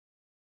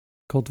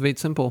Cultivate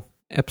Simple,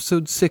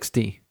 episode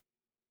 60,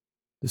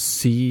 The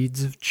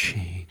Seeds of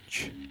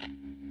Change.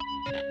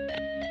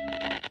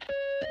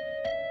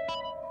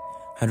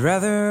 I'd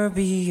rather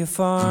be a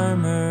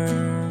farmer.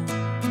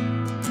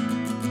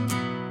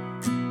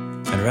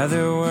 I'd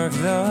rather work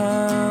the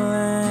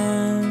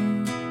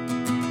land.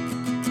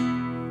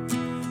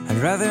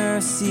 I'd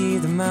rather see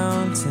the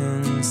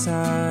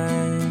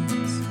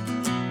mountainsides.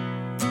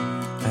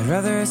 I'd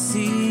rather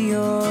see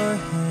your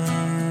hand.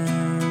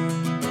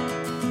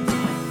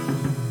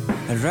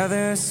 I'd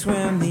rather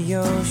swim the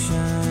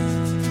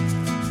ocean.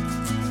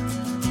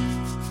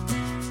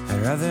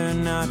 I'd rather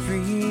not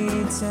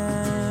pretend.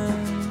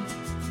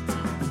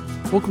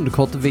 Welcome to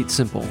Cultivate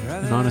Simple,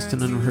 an honest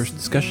and unrehearsed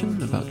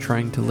discussion about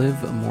trying to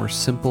live a more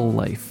simple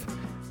life.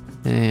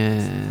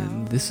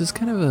 And this is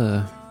kind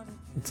of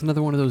it's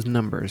another one of those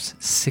numbers,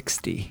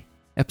 60.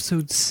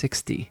 Episode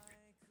 60.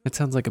 That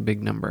sounds like a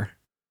big number.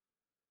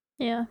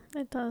 Yeah,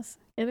 it does.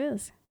 It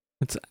is.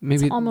 It's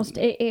almost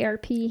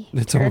AARP.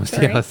 It's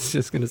almost, yeah, I was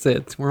just going to say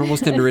it. We're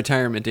almost into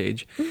retirement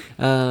age.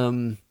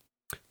 This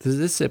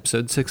is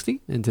episode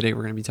 60, and today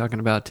we're going to be talking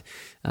about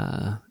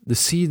the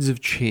seeds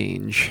of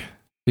change,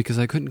 because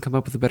I couldn't come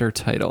up with a better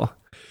title.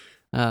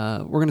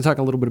 We're going to talk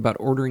a little bit about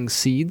ordering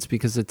seeds,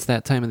 because it's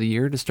that time of the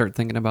year to start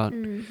thinking about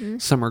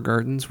summer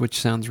gardens, which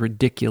sounds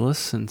ridiculous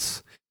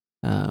since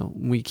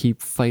we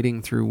keep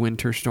fighting through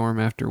winter storm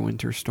after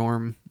winter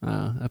storm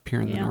up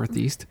here in the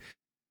Northeast.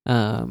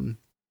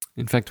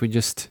 In fact,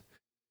 the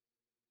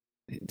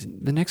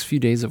next few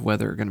days of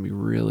weather are going to be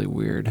really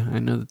weird. I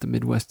know that the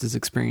Midwest is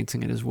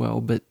experiencing it as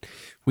well, but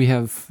we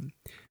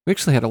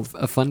actually had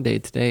a fun day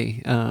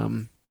today.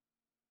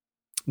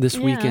 This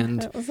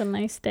weekend, it was a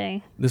nice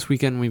day. This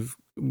weekend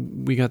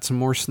we got some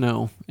more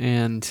snow,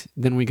 and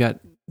then we got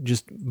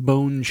just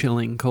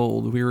bone-chilling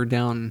cold. We were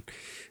down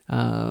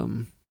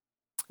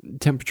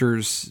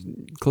temperatures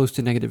close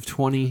to negative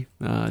 20,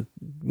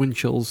 wind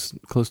chills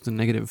close to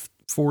negative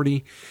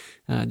 40,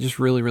 just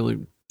really, really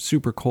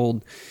super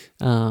cold.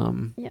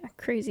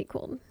 Crazy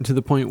cold. To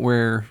the point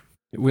where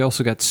we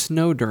also got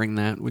snow during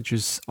that, which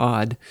is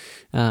odd,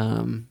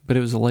 but it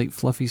was a light,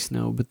 fluffy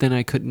snow. But then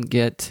I couldn't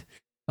get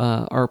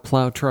our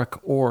plow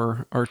truck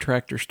or our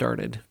tractor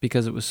started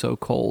because it was so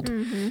cold.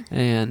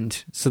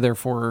 And so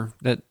therefore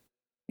that,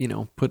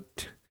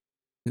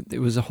 it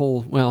was a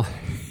whole, well,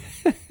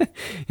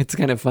 it's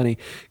kind of funny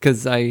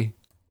because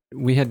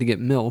we had to get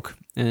milk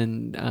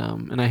and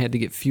I had to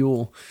get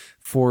fuel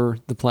for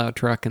the plow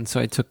truck. And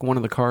so I took one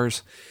of the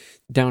cars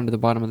down to the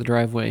bottom of the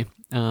driveway,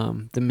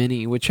 the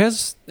Mini, which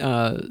has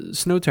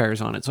snow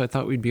tires on it. So I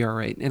thought we'd be all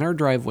right. And our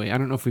driveway, I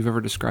don't know if we've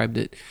ever described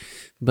it,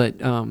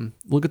 but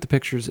look at the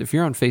pictures. If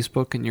you're on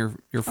Facebook and your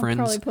friends...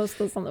 I'll probably post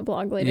those on the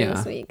blog later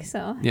this week.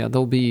 So yeah,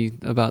 they'll be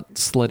about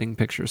sledding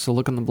pictures. So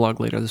look on the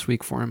blog later this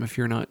week for them if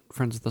you're not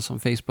friends with us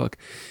on Facebook.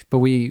 But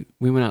we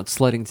went out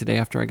sledding today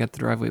after I got the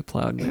driveway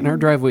plowed. And our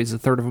driveway is a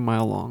third of a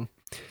mile long.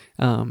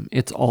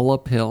 It's all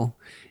uphill,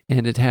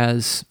 and it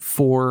has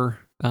 4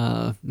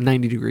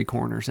 90-degree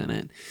corners in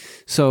it.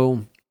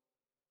 So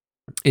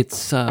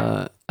it's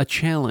a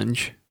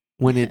challenge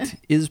when it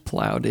is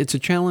plowed. It's a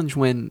challenge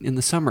in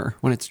the summer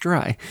when it's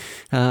dry.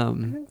 I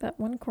think that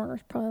one corner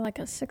is probably like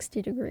a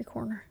 60-degree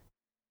corner.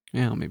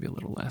 Yeah, maybe a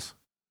little less.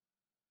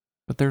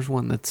 But there's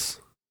one that's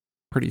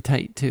pretty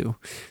tight too.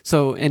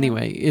 So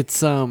anyway,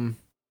 it's a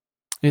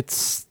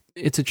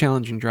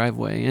challenging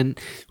driveway, and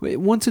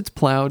once it's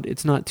plowed,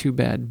 it's not too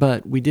bad.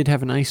 But we did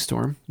have an ice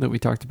storm that we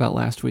talked about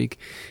last week,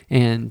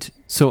 and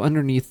so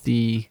underneath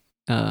the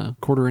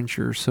quarter inch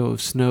or so of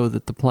snow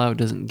that the plow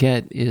doesn't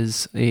get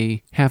is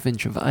a half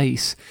inch of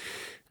ice.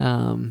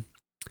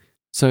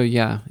 So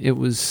yeah, it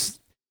was.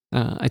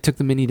 I took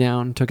the Mini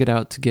down, took it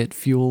out to get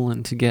fuel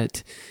and to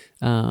get.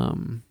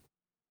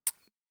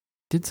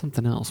 Did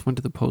something else, went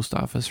to the post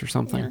office or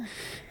something,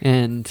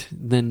 and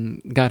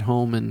then got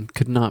home and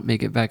could not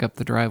make it back up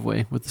the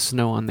driveway with the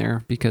snow on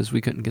there because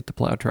we couldn't get the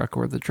plow truck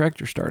or the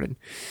tractor started.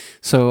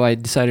 So I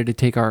decided to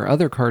take our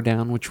other car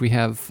down, which we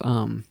have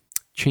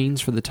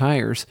chains for the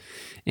tires,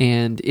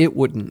 and it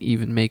wouldn't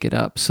even make it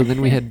up. So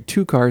then we had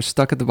 2 cars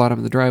stuck at the bottom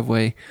of the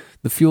driveway,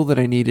 the fuel that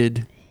I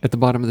needed at the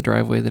bottom of the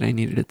driveway that I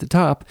needed at the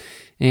top,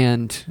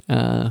 and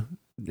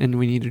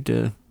we needed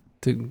to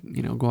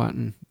go out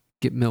and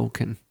get milk,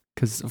 and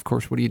because, of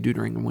course, what do you do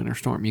during a winter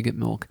storm? You get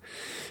milk.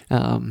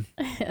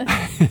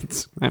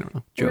 It's, I don't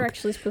know, joke. We were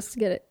actually supposed to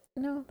get it.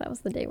 No, that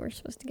was the day we were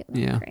supposed to get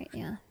milk, right?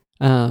 Yeah.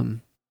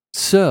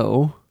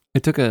 So I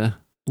took a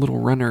little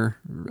runner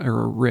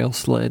or a rail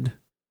sled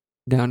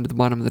down to the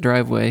bottom of the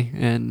driveway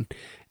and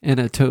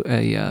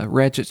a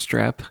ratchet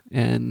strap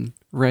and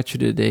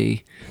ratcheted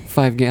a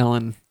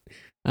 5-gallon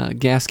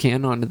gas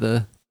can onto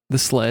the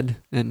sled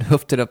and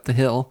hoofed it up the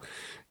hill.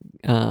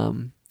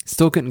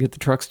 Still couldn't get the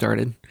truck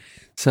started.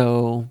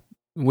 So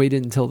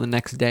waited until the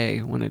next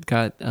day when it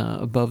got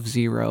above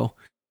zero,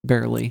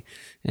 barely,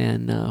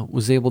 and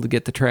was able to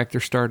get the tractor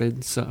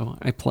started. So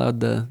I plowed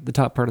the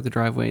top part of the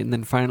driveway, and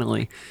then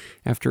finally,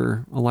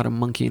 after a lot of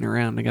monkeying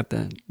around, I got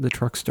the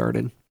truck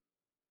started.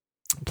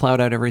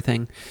 plowed out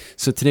everything.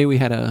 So today we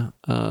had a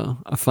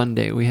fun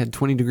day. We had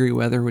 20-degree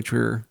weather, which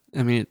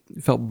it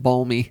felt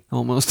balmy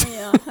almost.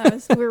 Yeah,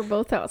 we were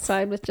both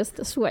outside with just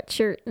a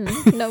sweatshirt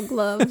and no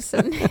gloves.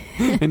 And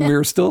and we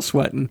were still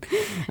sweating.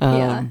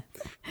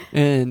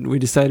 And we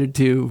decided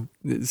to,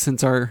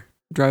 since our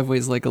driveway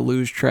is like a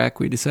luge track,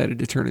 we decided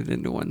to turn it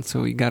into one.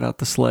 So we got out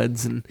the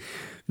sleds and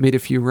made a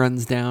few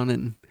runs down.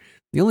 And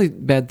the only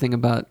bad thing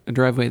about a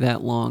driveway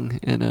that long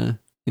and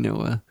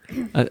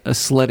a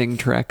sledding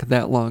track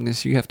that long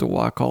is you have to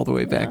walk all the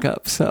way back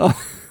up. So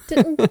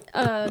didn't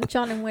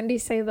John and Wendy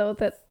say though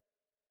that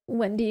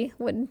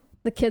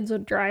the kids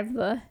would ride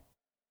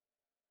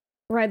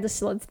the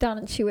sleds down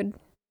and she would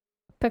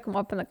pick them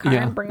up in the car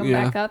and bring them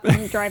back up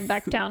and drive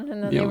back down,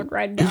 and then they would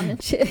ride down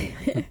and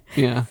shit.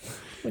 Yeah.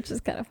 Which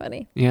is kind of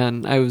funny. Yeah,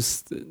 and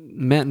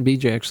Matt and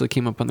BJ actually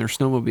came up on their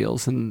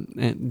snowmobiles,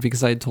 and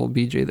because I had told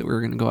BJ that we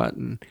were going to go out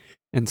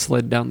and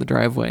sled down the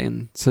driveway.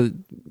 And so,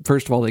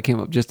 first of all, they came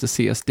up just to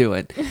see us do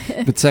it.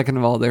 But second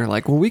of all, they're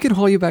like, well, we can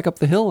haul you back up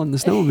the hill on the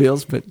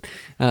snowmobiles. But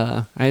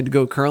I had to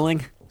go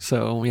curling,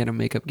 so we had a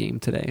makeup game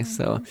today. Mm-hmm.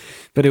 So,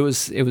 but it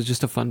was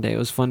just a fun day. It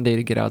was a fun day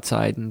to get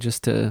outside and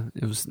it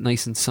was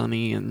nice and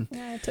sunny. And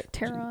I took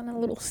Tara on a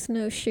little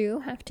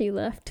snowshoe after you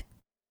left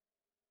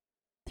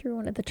through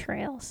one of the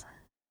trails.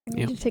 I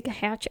need to take a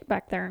hatchet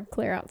back there and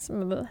clear out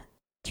some of the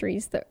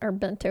trees that are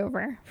bent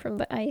over from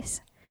the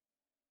ice.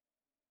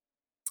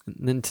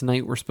 And then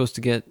tonight we're supposed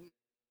to get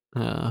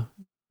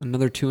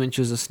another 2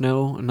 inches of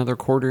snow, another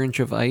 1/4 inch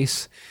of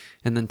ice,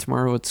 and then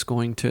tomorrow it's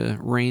going to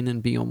rain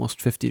and be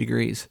almost 50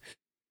 degrees.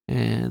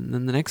 And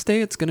then the next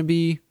day it's going to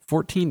be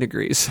 14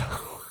 degrees.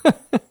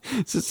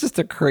 So it's just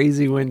a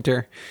crazy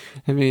winter.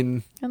 I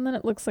mean... And then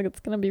it looks like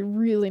it's going to be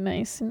really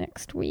nice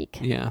next week.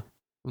 Yeah,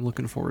 I'm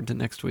looking forward to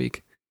next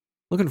week.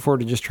 Looking forward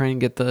to just trying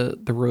to get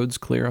the roads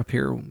clear up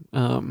here.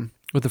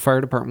 With the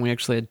fire department, we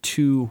actually had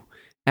 2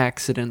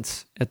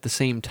 accidents at the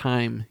same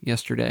time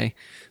yesterday,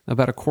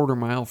 about a 1/4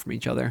 mile from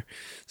each other.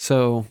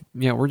 So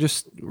yeah, we're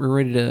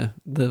ready to.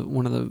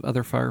 One of the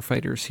other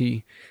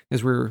firefighters,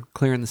 as we were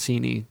clearing the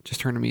scene, he just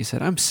turned to me and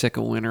said, "I'm sick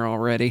of winter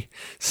already."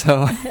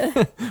 So,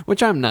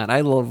 which I'm not. I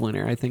love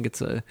winter. I think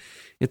it's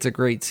a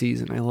great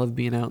season. I love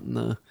being out in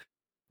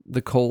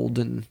the cold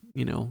and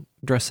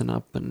dressing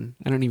up, and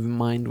I don't even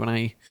mind when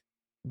I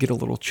get a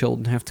little chilled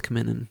and have to come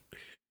in and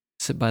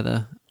sit by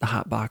the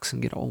hot box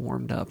and get all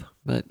warmed up.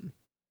 But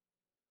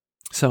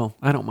so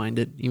I don't mind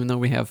it, even though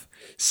we have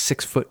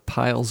 6-foot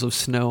piles of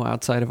snow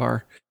outside of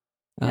our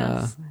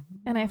yes.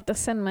 And I have to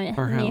send my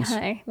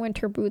knee-high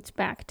winter boots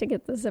back to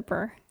get the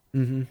zipper.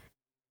 Mm-hmm.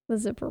 The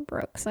zipper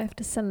broke, so I have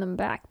to send them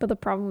back. But the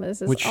problem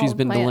is which she's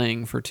been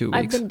delaying for 2 weeks.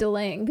 I've been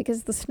delaying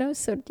because the snow's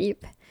so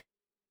deep.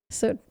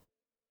 So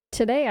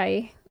today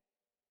I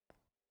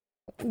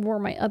wore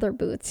my other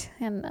boots,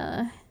 and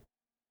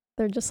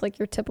they're just like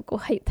your typical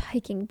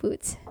hiking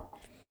boots.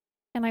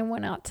 And I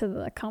went out to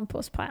the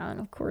compost pile, and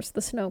of course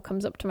the snow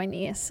comes up to my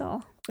knees,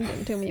 so it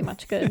didn't do me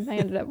much good. I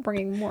ended up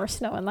bringing more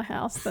snow in the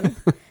house than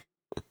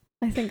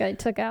I think I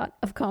took out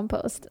of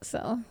compost.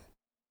 So,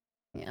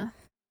 yeah.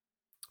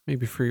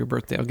 Maybe for your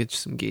birthday, I'll get you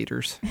some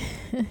gaiters.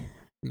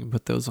 You can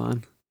put those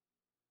on.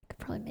 Could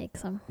probably make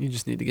some. You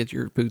just need to get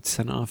your boots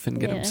sent off and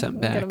get them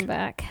sent back. Get them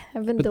back.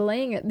 I've been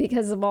delaying it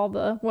because of all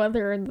the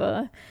weather.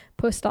 The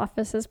post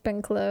office has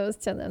been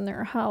closed, and then there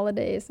are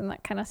holidays and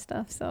that kind of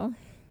stuff. So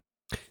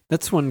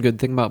that's one good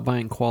thing about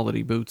buying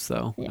quality boots,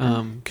 though,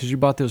 because you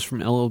bought those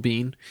from LL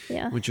Bean,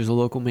 which is a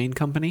local Maine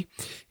company,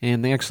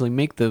 and they actually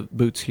make the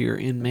boots here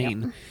in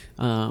Maine.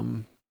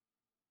 Yep.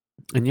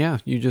 And yeah,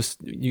 you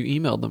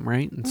emailed them,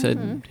 right, and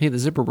said, "Hey, the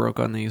zipper broke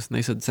on these," and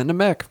they said, "Send them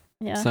back."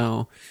 Yeah.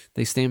 So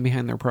they stand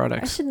behind their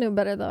products. I should know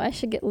better, though. I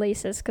should get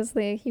laces, because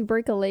you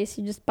break a lace,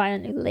 you just buy a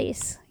new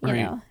lace. You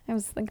know, I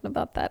was thinking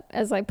about that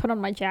as I put on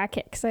my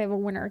jacket, because I have a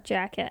winter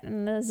jacket,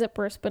 and the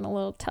zipper's been a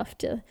little tough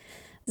to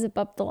zip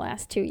up the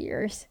last 2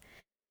 years.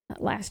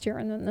 Last year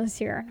and then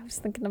this year. And I was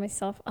thinking to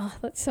myself, oh,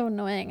 that's so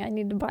annoying. I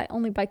need to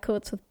only buy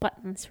coats with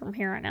buttons from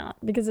here on out,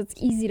 because it's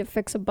easy to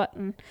fix a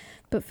button,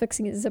 but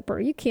fixing a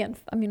zipper, you can't.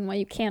 I mean,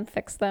 you can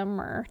fix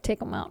them or take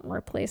them out and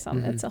replace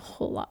them. It's a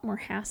whole lot more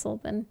hassle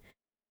than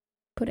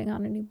putting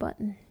on a new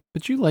button.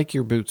 But you like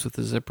your boots with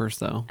the zippers,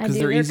 though, because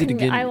they're easy to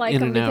get in and out of. I like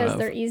them because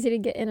they're easy to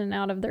get in and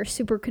out of. They're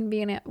super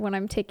convenient when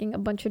I'm taking a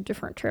bunch of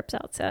different trips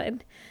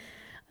outside.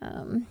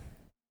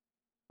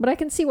 But I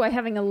can see why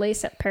having a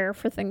lace-up pair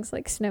for things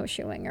like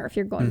snowshoeing, or if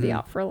you're going to be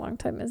out for a long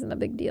time, isn't a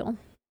big deal.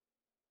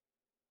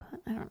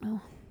 But I don't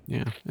know.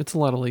 Yeah, it's a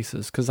lot of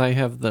laces, because I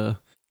have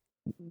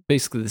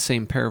basically the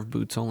same pair of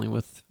boots, only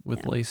with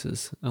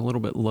laces, a little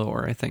bit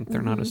lower. I think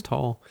they're not as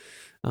tall.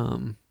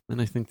 And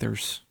I think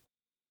there's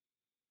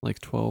like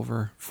 12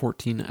 or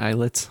 14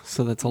 eyelets,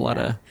 so that's a lot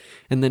of...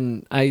 And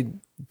then I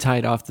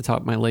tied off the top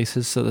of my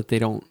laces so that they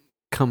don't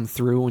come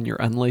through when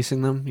you're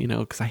unlacing them,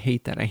 because I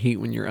hate that. I hate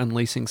when you're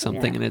unlacing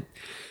something, and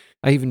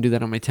I even do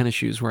that on my tennis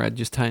shoes, where I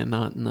just tie a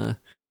knot in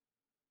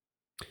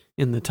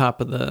the top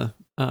of the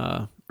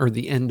or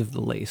the end of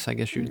the lace, I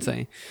guess you would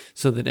say,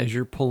 so that as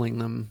you're pulling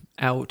them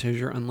out, as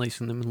you're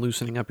unlacing them and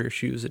loosening up your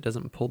shoes, it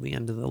doesn't pull the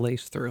end of the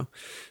lace through.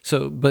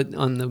 So, but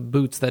on the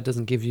boots, that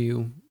doesn't give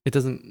you,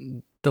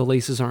 the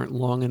laces aren't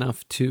long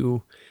enough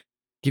to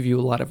give you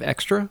a lot of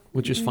extra,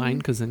 which is fine,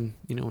 because then,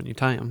 when you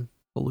tie them,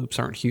 the loops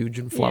aren't huge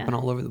and flopping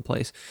all over the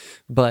place.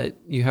 But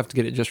you have to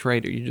get it just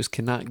right, or you just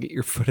cannot get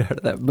your foot out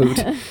of that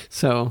boot.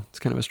 So it's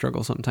kind of a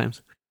struggle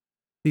sometimes.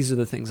 These are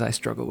the things I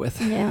struggle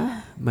with.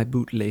 Yeah. My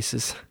boot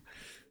laces.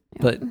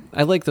 But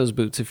I like those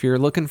boots. If you're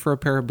looking for a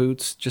pair of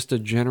boots, just a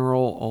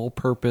general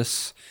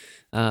all-purpose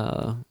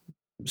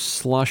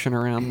sloshing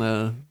around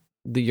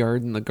the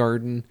yard and the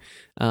garden,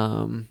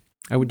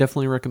 I would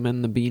definitely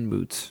recommend the bean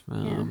boots.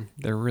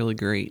 They're really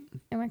great.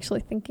 I'm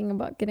actually thinking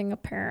about getting a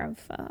pair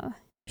of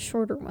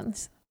shorter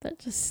ones that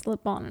just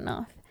slip on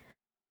enough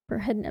for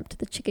heading up to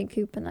the chicken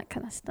coop and that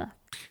kind of stuff.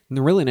 And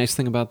the really nice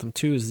thing about them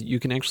too is that you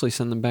can actually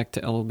send them back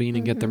to L. Bean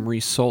and get them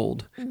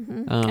resold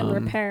and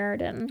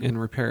repaired and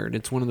repaired.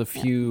 It's one of the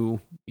few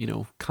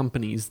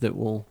companies that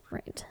will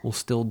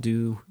still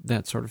do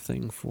that sort of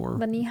thing for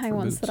the knee-high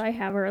ones that I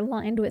have are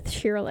lined with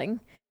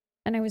shearling.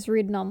 And I was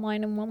reading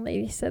online, and one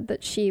lady said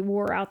that she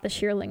wore out the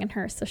shearling in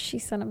her, so she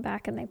sent them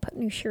back, and they put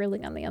new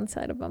shearling on the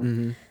inside of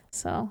them.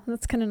 So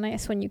that's kind of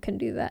nice when you can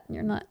do that, and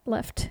you're not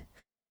left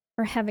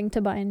or having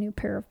to buy a new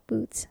pair of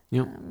boots.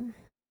 Yep.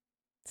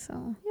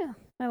 So, yeah,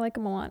 I like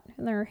them a lot.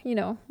 And they're,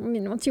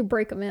 once you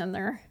break them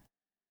in,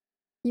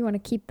 you want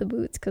to keep the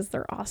boots because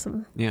they're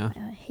awesome. Yeah.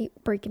 I hate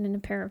breaking in a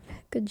pair of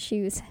good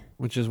shoes.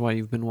 Which is why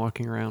you've been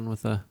walking around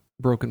with a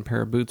broken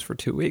pair of boots for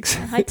 2 weeks.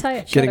 I tie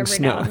it shut every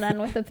now and then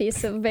with a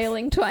piece of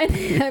baling twine.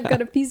 I've got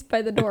a piece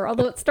by the door,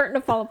 although it's starting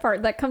to fall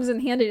apart. That comes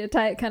in handy to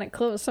tie it kind of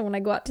close, so when I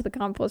go out to the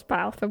compost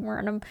pile, if I'm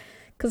wearing them,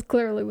 because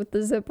clearly with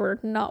the zipper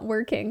not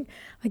working,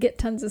 I get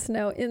tons of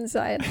snow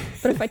inside.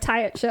 But if I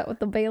tie it shut with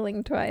the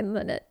baling twine,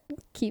 then it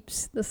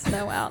keeps the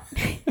snow out.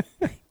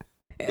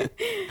 It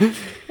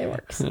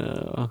works.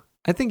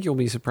 I think you'll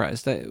be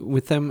surprised.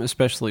 With them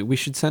especially, we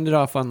should send it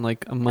off on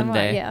like a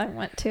Monday. I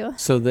want to.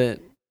 So that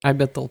I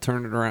bet they'll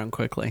turn it around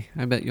quickly.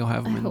 I bet you'll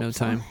have them in no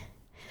time.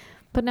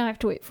 But now I have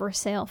to wait for a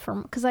sale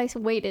because I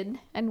waited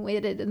and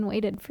waited and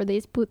waited for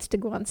these boots to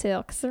go on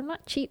sale because they're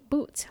not cheap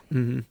boots.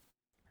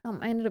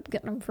 I ended up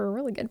getting them for a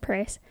really good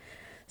price.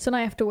 So now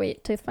I have to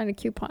wait to find a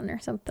coupon or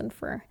something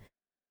for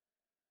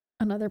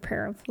another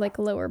pair of like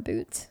lower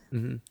boots.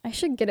 I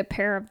should get a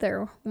pair of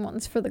their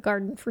ones for the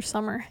garden for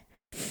summer.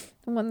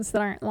 The ones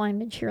that aren't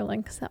lined in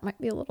shearling because that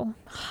might be a little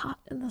hot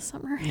in the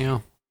summer. Yeah.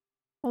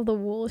 Well, the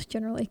wool is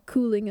generally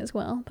cooling as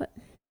well, but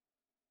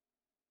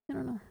I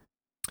don't know.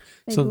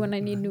 Maybe when I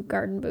need new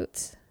garden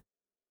boots.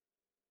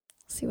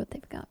 See what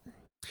they've got.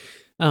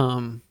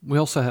 We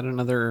also had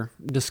another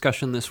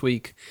discussion this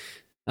week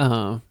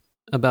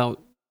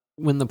about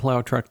when the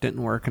plow truck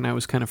didn't work, and I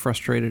was kind of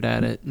frustrated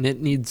at it.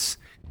 And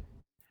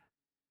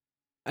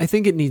I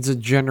think it needs a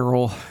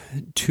general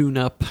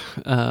tune-up,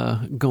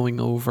 going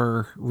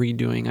over,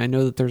 redoing. I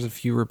know that there's a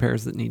few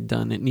repairs that need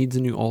done. It needs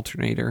a new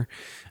alternator,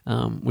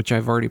 which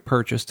I've already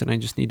purchased, and I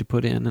just need to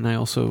put in. And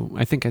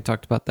I think I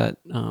talked about that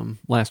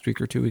last week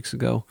or 2 weeks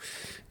ago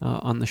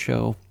on the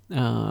show.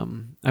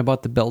 I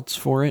bought the belts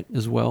for it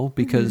as well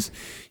because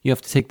you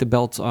have to take the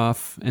belts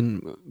off,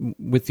 and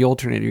with the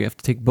alternator, you have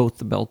to take both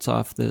the belts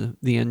off the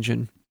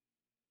engine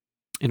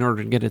in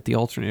order to get at the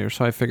alternator.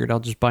 So I figured I'll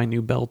just buy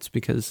new belts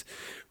because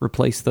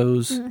replace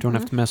those, don't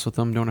have to mess with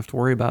them, don't have to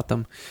worry about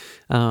them.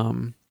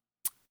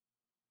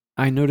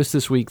 I noticed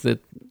this week that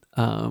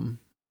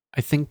I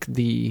think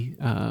the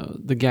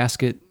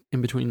gasket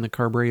in between the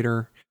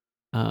carburetor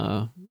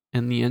and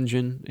the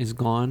engine is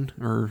gone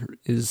or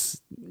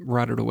is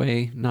rotted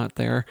away, not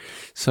there.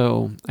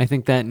 So I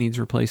think that needs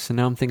replaced. So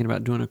now I'm thinking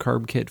about doing a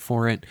carb kit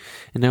for it.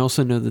 And I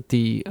also know that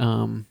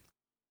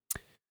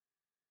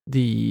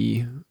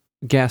the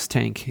gas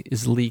tank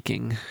is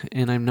leaking,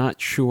 and I'm not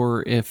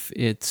sure if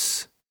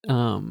it's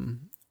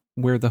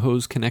where the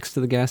hose connects to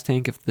the gas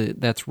tank, if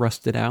that's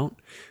rusted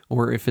out,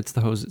 or if it's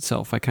the hose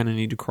itself. I kind of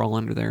need to crawl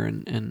under there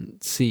and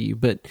see.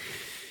 But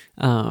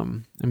I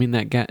mean,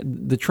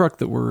 the truck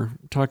that we're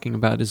talking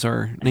about is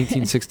our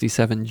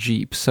 1967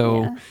 Jeep.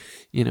 So,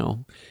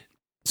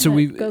 so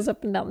it goes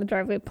up and down the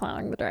driveway,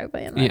 plowing the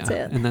driveway, and that's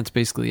it. And that's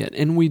basically it.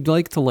 And we'd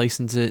like to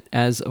license it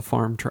as a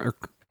farm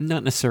truck,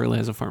 not necessarily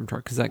as a farm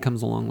truck, because that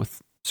comes along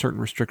with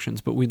certain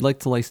restrictions, but we'd like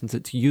to license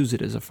it to use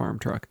it as a farm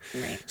truck,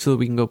 so that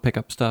we can go pick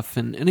up stuff.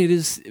 And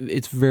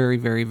it's very,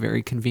 very,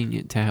 very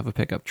convenient to have a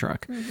pickup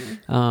truck.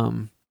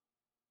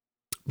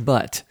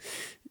 But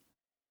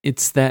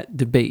it's that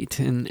debate,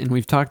 and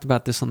we've talked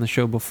about this on the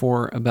show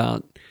before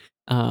about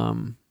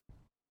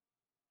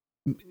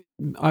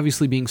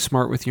obviously being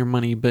smart with your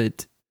money,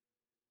 but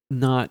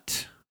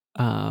not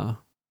how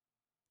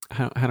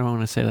do I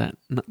want to say that?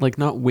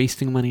 Not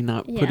wasting money,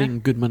 not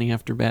putting good money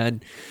after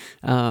bad.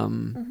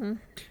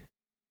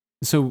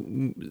 So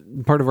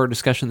part of our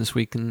discussion this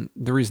week, and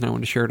the reason I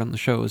wanted to share it on the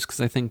show, is because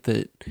I think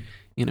that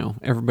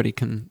everybody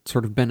can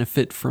sort of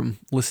benefit from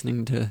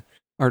listening to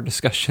our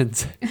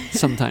discussions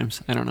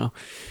sometimes. I don't know.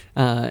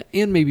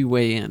 And maybe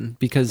weigh in,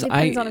 because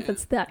Depends on if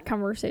it's that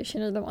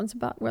conversation or the ones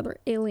about whether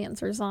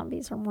aliens or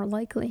zombies are more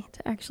likely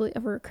to actually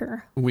ever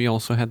occur. We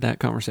also had that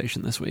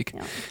conversation this week.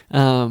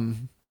 Yeah.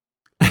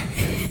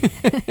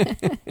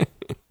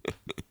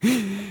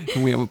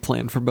 We have a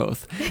plan for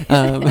both.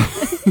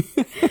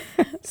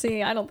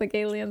 See, I don't think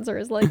aliens are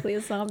as likely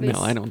as zombies.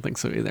 No, I don't think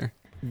so either.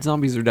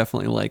 Zombies are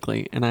definitely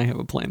likely, and I have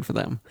a plan for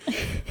them.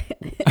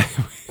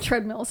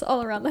 Treadmills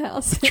all around the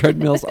house.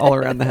 Treadmills all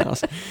around the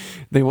house.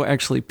 They will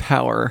actually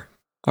power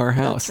our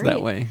house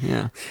that way.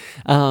 Yeah.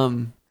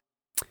 No,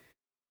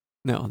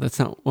 that's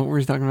not what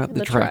we're talking about.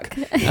 The truck.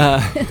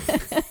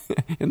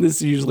 And this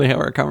is usually how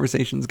our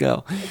conversations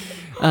go.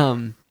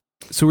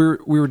 So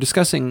we were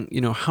discussing,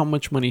 how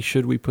much money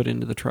should we put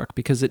into the truck,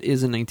 because it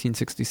is a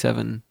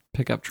 1967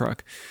 pickup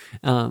truck.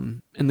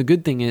 And the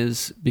good thing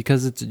is,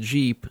 because it's a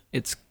Jeep,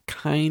 it's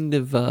kind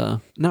of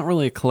not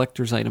really a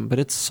collector's item, but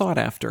it's sought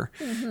after.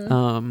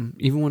 Mm-hmm.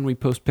 Even when we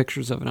post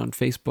pictures of it on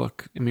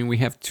Facebook, we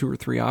have 2 or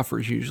 3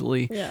 offers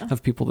usually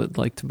of people that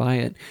like to buy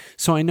it.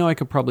 So I know I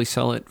could probably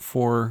sell it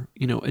for,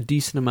 a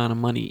decent amount of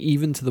money,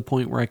 even to the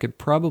point where I could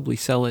probably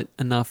sell it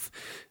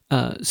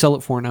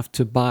for enough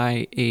to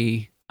buy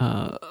a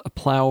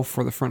plow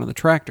for the front of the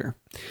tractor.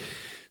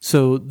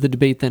 So the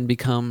debate then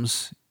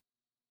becomes,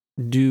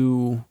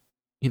 do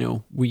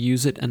we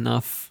use it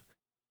enough,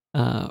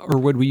 or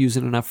would we use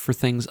it enough for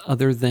things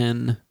other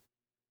than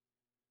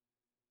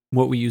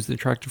what we use the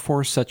tractor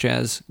for, such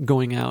as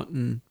going out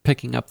and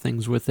picking up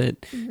things with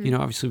it? Mm-hmm.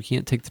 Obviously we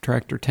can't take the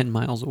tractor 10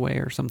 miles away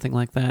or something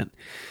like that.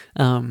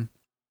 Or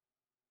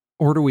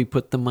do we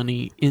put the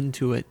money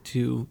into it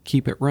to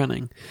keep it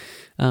running?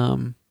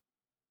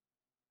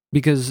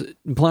 Because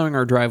plowing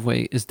our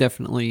driveway is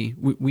definitely,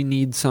 we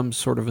need some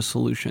sort of a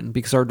solution,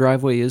 because our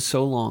driveway is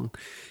so long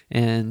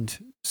and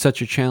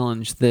such a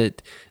challenge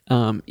that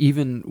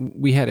even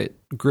we had it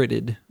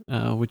gridded,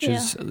 which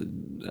is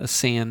a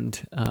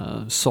sand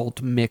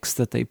salt mix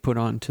that they put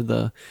onto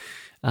the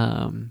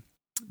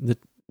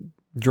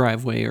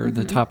driveway, or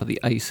the top of the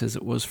ice as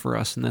it was for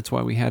us, and that's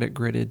why we had it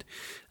gridded.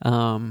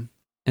 And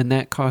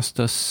that cost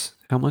us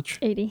how much?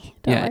 $80.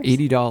 Yeah,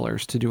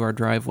 $80 to do our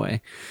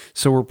driveway.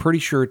 So we're pretty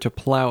sure to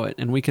plow it,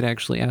 and we could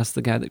actually ask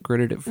the guy that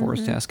gridded it for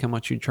us to ask how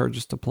much he'd charge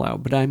us to plow.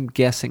 But I'm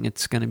guessing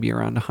it's going to be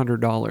around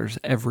 $100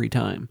 every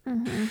time.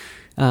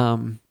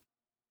 Mm-hmm.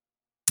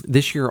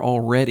 This year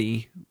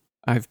already,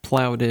 I've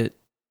plowed it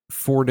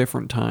 4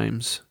 different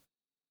times,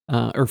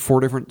 or 4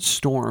 different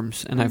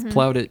storms, and I've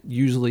plowed it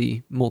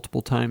usually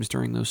multiple times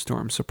during those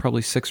storms, so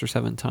probably 6 or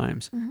 7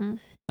 times.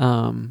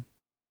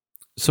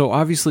 So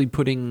obviously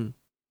putting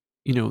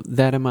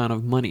that amount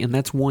of money, and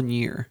that's 1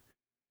 year.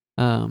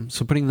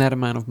 So putting that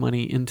amount of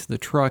money into the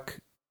truck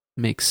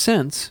makes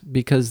sense,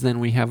 because then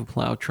we have a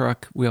plow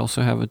truck. We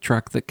also have a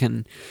truck that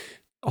can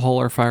haul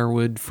our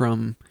firewood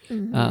from,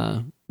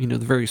 the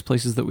various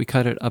places that we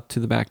cut it up to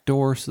the back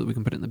door so that we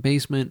can put it in the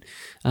basement.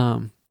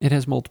 It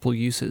has multiple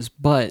uses,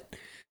 but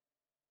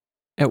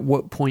at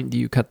what point do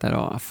you cut that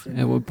off?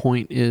 At what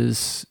point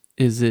is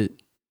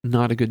it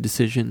not a good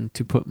decision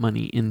to put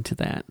money into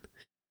that?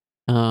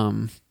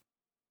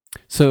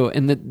 So,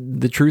 and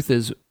the truth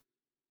is,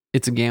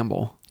 it's a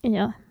gamble.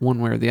 Yeah. One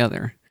way or the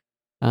other.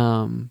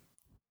 In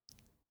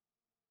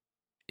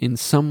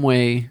some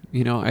way,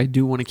 I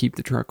do want to keep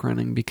the truck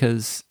running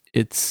because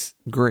it's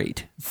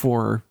great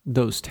for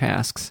those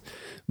tasks.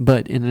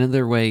 But in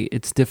another way,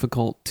 it's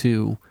difficult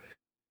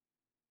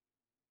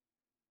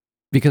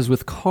because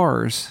with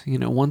cars,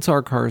 once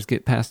our cars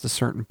get past a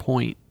certain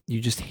point, you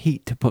just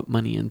hate to put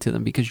money into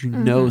them, because you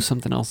know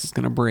something else is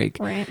going to break.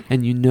 Right.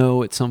 And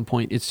at some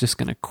point it's just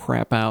going to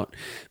crap out.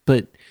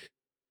 But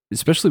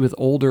especially with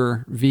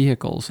older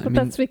vehicles. But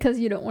that's because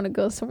you don't want to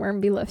go somewhere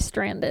and be left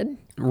stranded.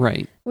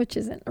 Right. Which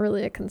isn't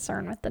really a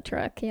concern with the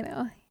truck,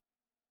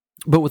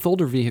 But with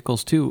older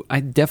vehicles too, they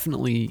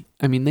definitely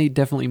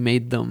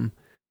made them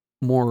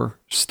more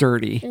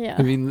sturdy. Yeah.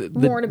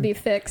 More to be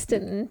fixed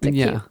and to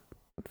keep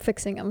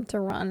fixing them to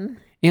run.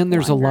 And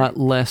there's longer. A lot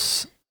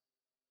less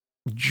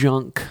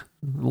junk,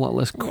 a lot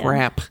less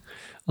crap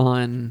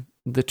on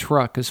the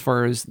truck, as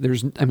far as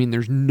there's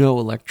no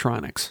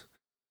electronics.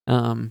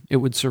 It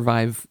would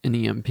survive an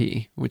EMP,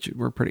 which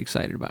we're pretty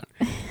excited about,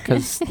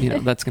 because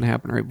that's going to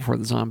happen right before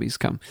the zombies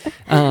come.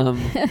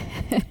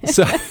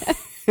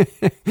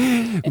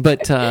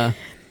 But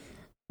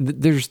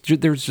there's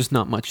just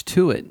not much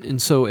to it, and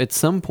so at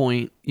some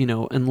point,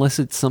 unless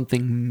it's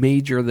something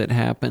major that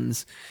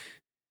happens,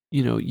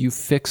 you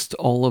fixed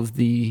all of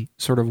the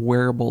sort of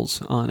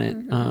wearables on it,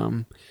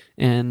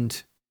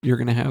 and you're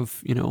going to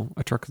have,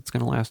 a truck that's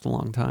going to last a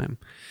long time.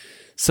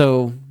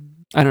 So,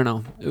 I don't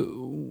know.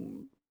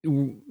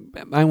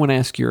 I want to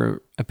ask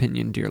your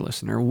opinion, dear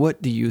listener.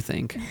 What do you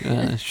think?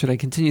 Should I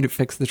continue to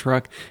fix the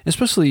truck?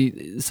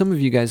 Especially some of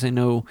you guys I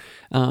know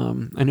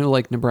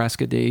like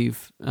Nebraska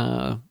Dave,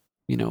 and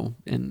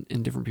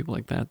different people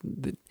like that.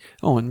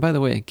 Oh, and by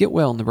the way, get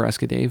well,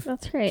 Nebraska Dave.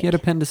 That's right. He had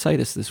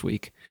appendicitis this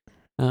week.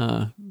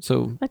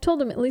 So I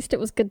told him at least it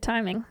was good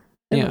timing.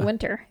 in the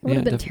winter. It would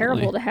have been definitely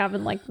terrible to have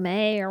in like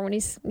May or when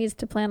he needs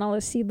to plant all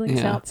his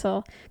seedlings out.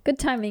 So good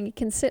timing. You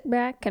can sit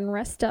back and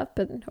rest up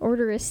and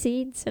order his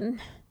seeds. And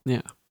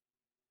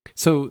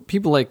so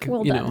people like,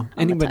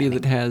 anybody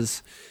that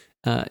has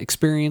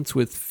experience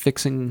with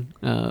fixing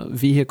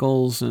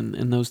vehicles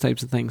and those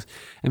types of things.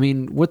 I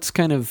mean, what's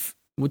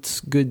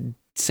good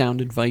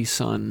sound advice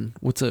on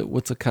what's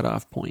a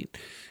cutoff point?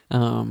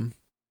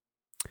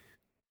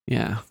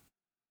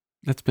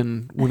 That's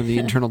been one of the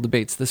internal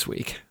debates this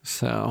week.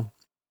 So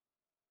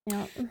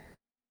that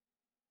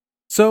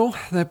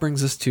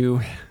brings us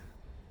to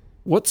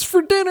what's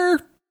for dinner.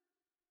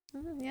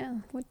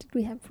 What did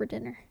we have for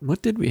dinner?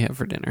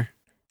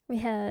 We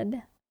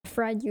had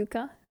fried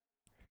yuca.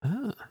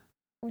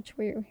 Which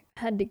we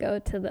had to go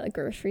to the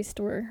grocery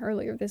store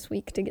earlier this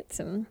week to get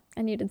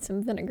I needed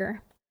some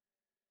vinegar.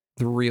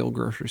 The real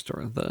grocery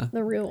store,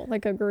 the real,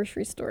 like a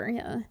grocery store,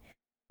 yeah.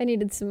 I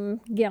needed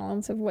some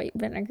gallons of white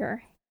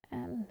vinegar,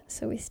 and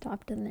so we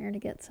stopped in there to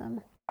get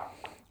some.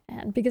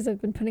 And because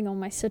I've been putting all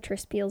my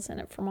citrus peels in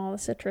it from all the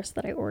citrus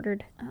that I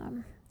ordered,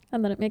 and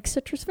then it makes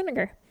citrus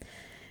vinegar.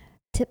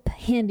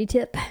 Handy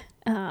tip.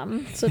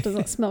 So it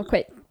doesn't smell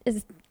quite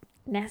as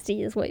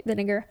nasty as white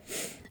vinegar.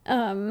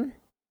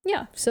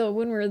 So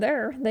when we were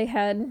there, they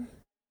had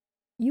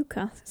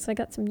yuca. So I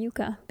got some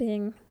yuca,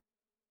 being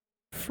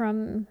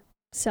from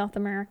South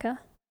America.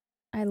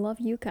 I love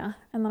yuca.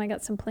 And then I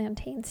got some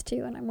plantains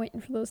too, and I'm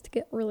waiting for those to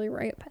get really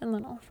ripe, and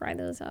then I'll fry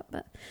those up.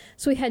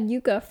 So we had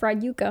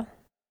fried yuca.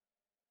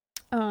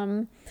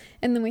 And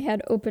then we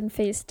had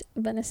open-faced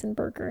venison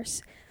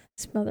burgers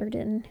smothered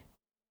in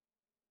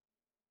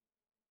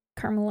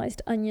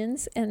caramelized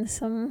onions and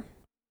some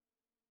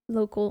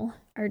local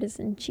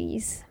artisan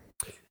cheese.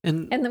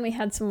 And then we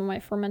had some of my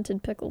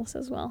fermented pickles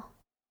as well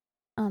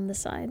on the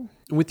side.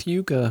 With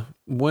yuca,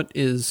 what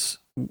is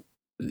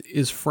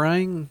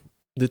frying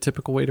the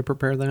typical way to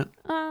prepare that?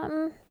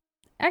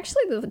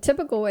 Actually, the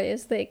typical way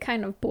is they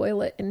kind of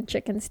boil it in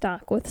chicken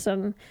stock with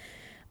some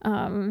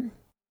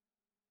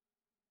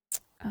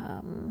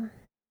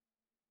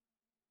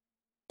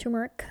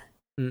turmeric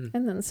and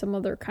then some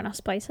other kind of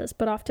spices,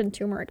 but often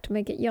turmeric to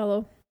make it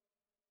yellow,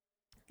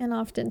 and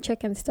often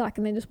chicken stock,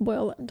 and they just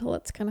boil it until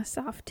it's kind of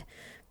soft,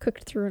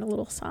 cooked through and a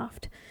little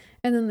soft.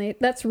 And then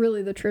that's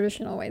really the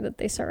traditional way that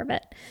they serve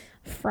it.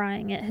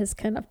 Frying it has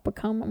kind of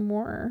become a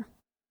more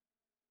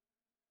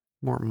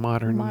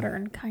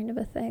modern kind of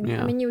a thing.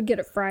 Yeah. I mean, you would get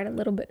it fried a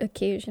little bit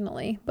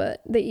occasionally,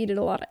 but they eat it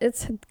a lot.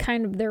 It's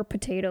kind of their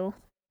potato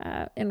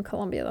in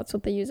Colombia. That's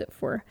what they use it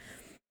for.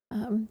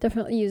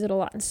 Definitely use it a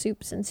lot in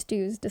soups and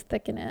stews to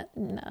thicken it,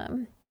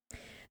 and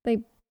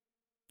they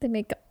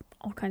make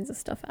all kinds of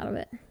stuff out of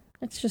it.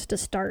 It's just a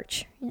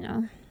starch,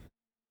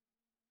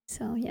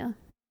 So yeah,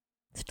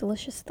 it's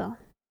delicious though.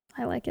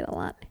 I like it a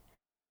lot.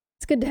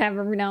 It's good to have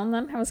every now and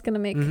then. I was gonna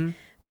make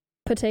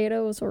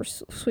potatoes or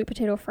sweet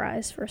potato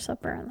fries for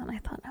supper, and then I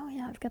thought, oh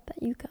yeah, I've got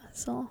that yuca,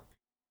 so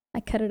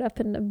I cut it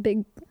up into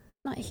big,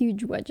 not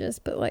huge wedges,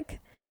 but like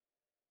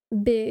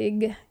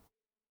big.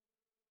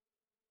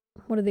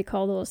 What do they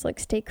call those? Like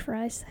steak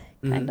fries,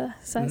 kind of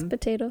sized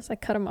potatoes. I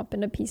cut them up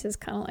into pieces,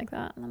 kind of like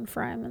that, and then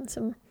fry them in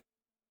some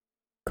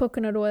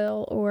coconut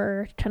oil.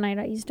 Or tonight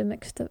I used a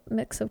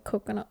mix of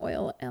coconut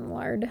oil and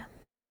lard. It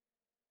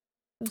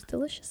was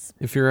delicious.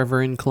 If you're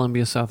ever in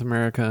Colombia, South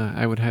America,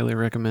 I would highly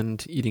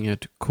recommend eating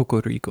at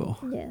Coco Rico.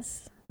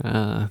 Yes.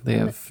 They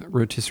have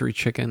rotisserie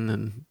chicken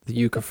and the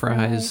yuca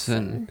fries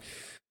and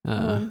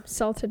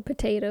salted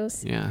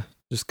potatoes. Yeah.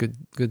 Just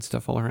good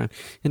stuff all around.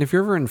 And if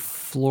you're ever in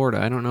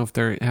Florida, I don't know if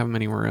they have them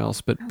anywhere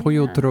else, but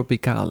Pollo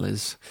Tropical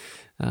is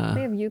they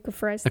have yuca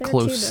fries a there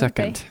close too,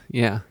 second. They?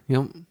 Yeah.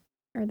 Yep.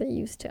 Or they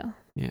used to.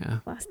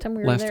 Yeah. Last time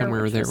we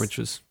were there, which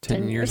was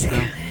 10 years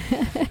ago.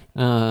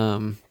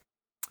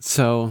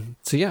 So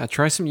yeah,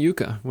 try some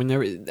yuca.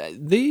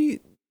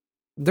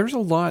 There's a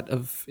lot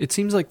of, it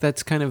seems like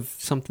that's kind of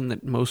something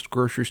that most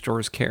grocery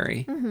stores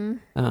carry.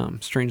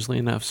 Strangely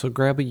enough. So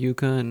grab a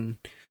yuca and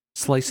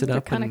slice it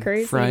up and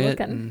fry it,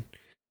 and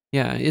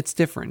it's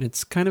different.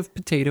 It's kind of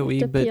potatoey,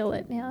 but peel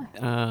it,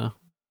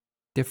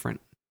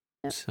 different.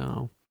 Yep.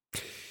 So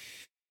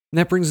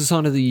that brings us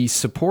on to the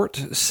support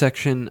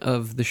section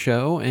of the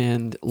show,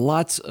 and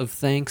lots of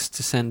thanks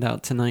to send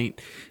out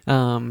tonight.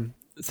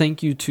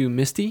 Thank you to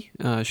Misty.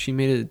 She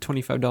made a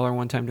 $25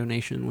 one-time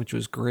donation, which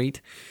was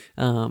great.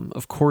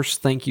 Of course,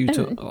 thank you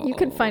to... You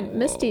can find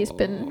Misty's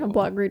been a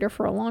blog reader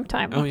for a long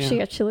time. Oh, yeah. She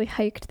actually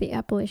hiked the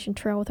Appalachian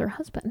Trail with her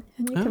husband.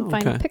 And you can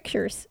find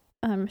pictures.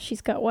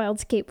 She's got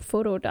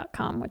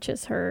wildscapephoto.com, which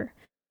is her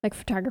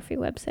photography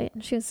website.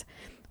 And she has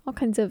all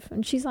kinds of...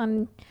 And she's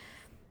on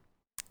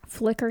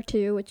Flickr,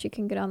 too, which you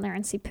can get on there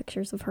and see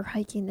pictures of her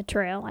hiking the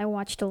trail. I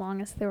watched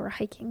along as they were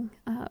hiking...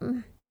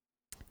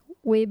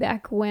 way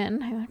back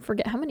when. I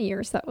forget how many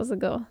years that was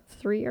ago.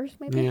 3 years,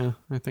 maybe? Yeah,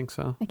 I think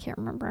so. I can't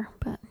remember,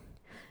 but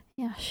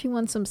yeah, she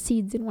won some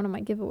seeds in one of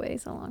my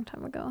giveaways a long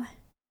time ago.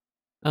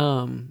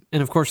 And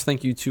of course,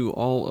 thank you to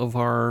all of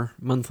our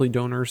monthly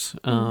donors.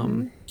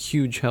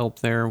 Huge help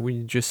there.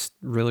 We just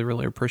really,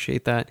 really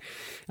appreciate that.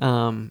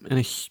 And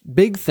a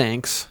big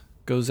thanks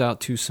goes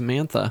out to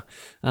Samantha.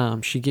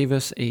 She gave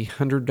us a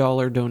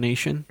 $100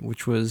 donation,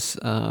 which was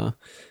a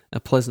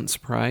pleasant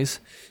surprise.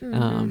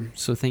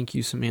 So thank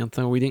you,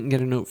 Samantha. We didn't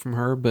get a note from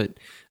her, but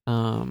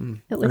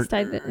at least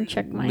I didn't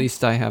check mine. At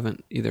least I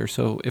haven't either.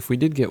 So if we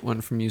did get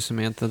one from you,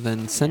 Samantha,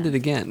 then send it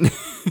again.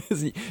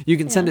 You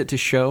can send it to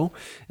show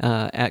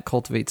at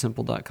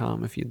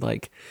cultivatesimple.com if you'd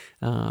like,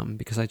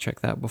 because I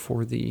check that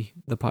before the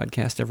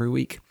podcast every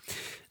week.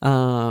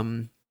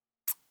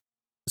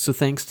 So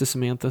thanks to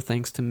Samantha,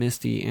 thanks to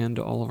Misty, and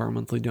to all of our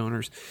monthly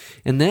donors.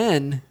 And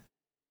then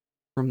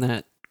from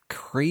that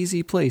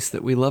crazy place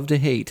that we love to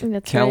hate,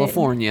 That's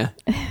California.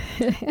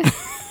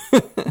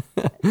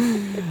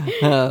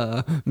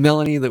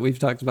 Melanie, that we've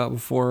talked about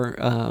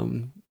before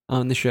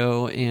on the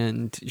show,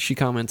 and she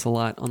comments a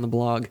lot on the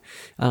blog.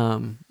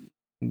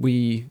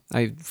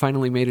 I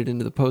finally made it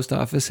into the post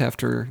office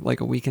after like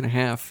a week and a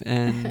half,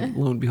 and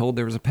lo and behold,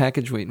 there was a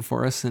package waiting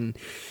for us, and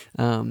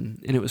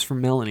it was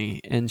from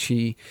Melanie, and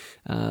she,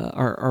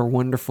 our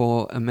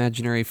wonderful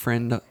imaginary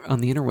friend on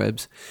the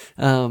interwebs.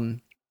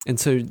 And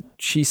so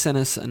she sent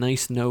us a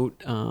nice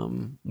note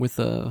with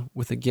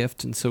a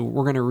gift, and so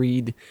we're going to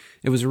read.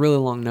 It was a really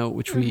long note,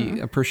 which we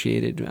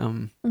appreciated.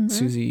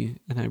 Susie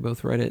and I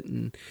both read it,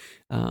 and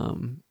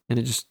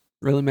it just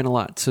really meant a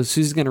lot. So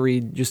Susie's going to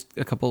read just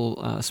a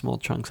couple small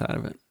chunks out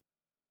of it.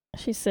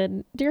 She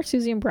said, "Dear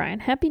Susie and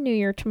Brian, Happy New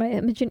Year to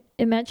my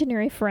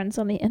imaginary friends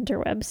on the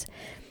interwebs.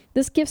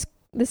 This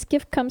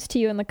gift comes to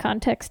you in the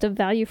context of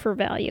value for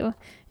value.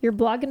 Your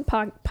blog and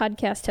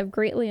podcast have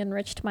greatly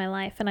enriched my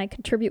life, and I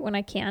contribute when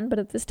I can, but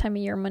at this time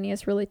of year, money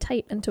is really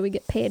tight until we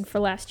get paid for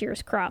last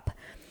year's crop.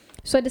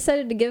 So I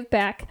decided to give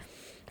back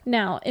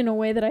now in a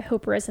way that I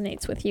hope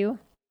resonates with you,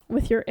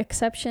 with the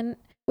exception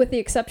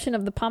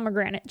of the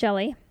pomegranate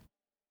jelly.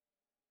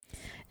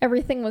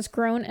 Everything was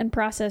grown and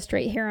processed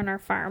right here on our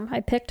farm.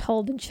 I picked,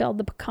 hulled, and shelled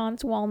the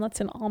pecans,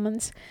 walnuts, and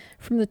almonds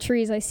from the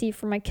trees I see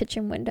from my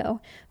kitchen window.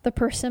 The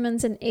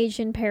persimmons and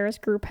Asian pears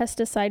grew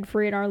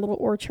pesticide-free in our little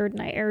orchard,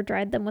 and I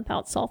air-dried them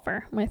without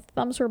sulfur. My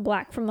thumbs were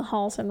black from the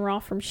hulls and raw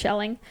from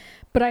shelling,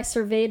 but I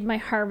surveyed my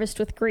harvest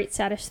with great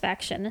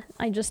satisfaction.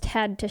 I just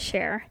had to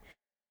share."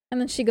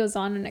 And then she goes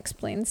on and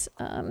explains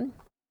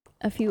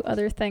a few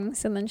other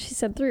things, and then she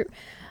said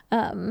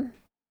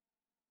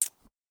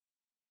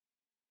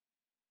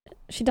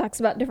she talks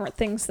about different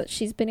things that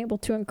she's been able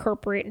to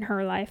incorporate in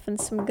her life, and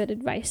some good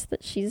advice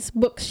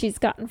books she's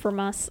gotten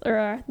from us,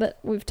 or that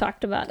we've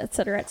talked about,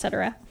 etc.,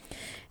 etc.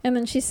 And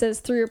then she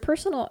says, "Through your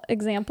personal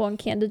example and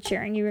candid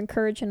sharing, you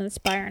encourage and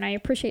inspire, and I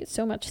appreciate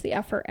so much the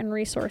effort and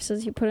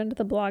resources you put into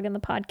the blog and the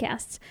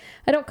podcasts.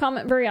 I don't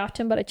comment very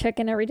often, but I check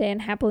in every day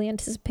and happily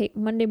anticipate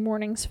Monday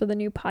mornings for the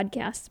new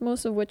podcasts,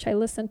 most of which I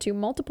listen to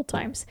multiple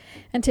times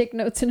and take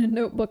notes in a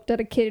notebook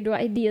dedicated to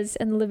ideas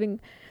and living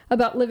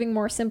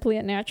more simply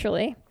and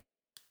naturally.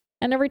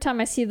 And every time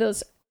I see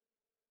those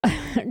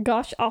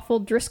gosh awful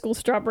Driscoll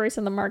strawberries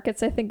in the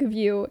markets, I think of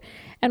you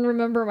and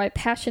remember my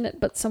passionate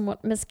but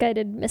somewhat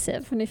misguided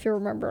missive." And if you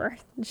remember,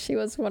 she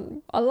was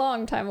one a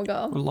long time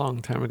ago.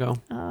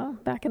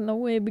 Back in the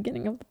way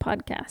beginning of the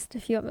podcast.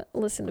 If you haven't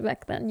listened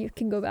back then, you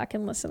can go back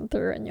and listen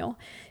through and you'll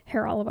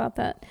hear all about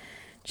that.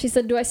 She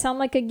said, "Do I sound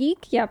like a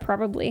geek? Yeah,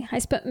 probably. I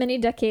spent many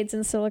decades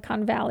in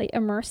Silicon Valley,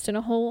 immersed in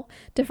a whole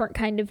different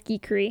kind of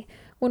geekery.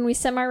 When we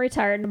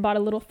semi-retired and bought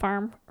a little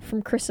farm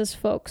from Chris's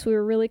folks, we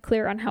were really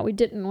clear on how we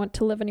didn't want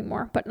to live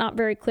anymore, but not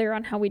very clear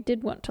on how we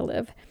did want to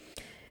live.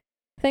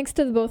 Thanks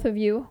to the both of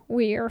you,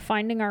 we are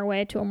finding our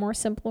way to a more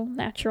simple,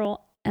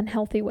 natural, and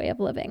healthy way of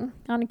living.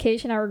 On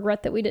occasion, I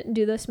regret that we didn't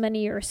do this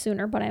many years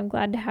sooner, but I am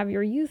glad to have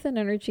your youth and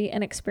energy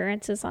and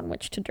experiences on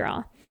which to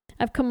draw.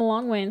 I've come a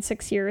long way in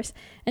 6 years,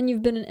 and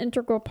you've been an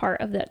integral part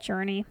of that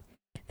journey.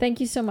 Thank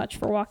you so much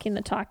for walking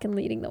the talk and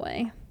leading the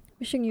way.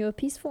 Wishing you a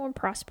peaceful and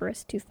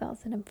prosperous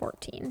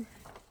 2014.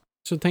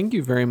 So thank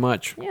you very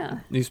much.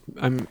 Yeah.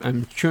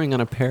 I'm chewing on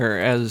a pear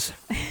as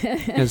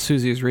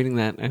Susie is reading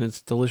that, and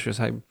it's delicious.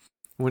 I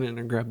went in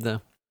and grabbed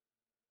the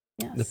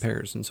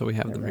pears, and so we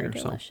have them here.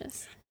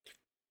 Delicious.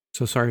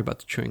 So sorry about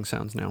the chewing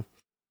sounds now.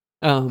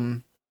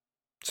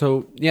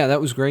 So yeah,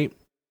 that was great.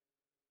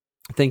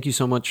 Thank you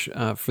so much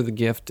for the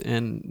gift,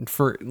 and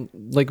for,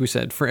 like we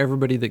said, for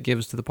everybody that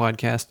gives to the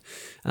podcast,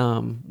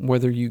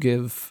 whether you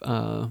give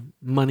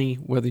money,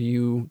 whether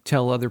you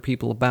tell other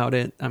people about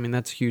it. I mean,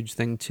 that's a huge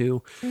thing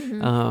too.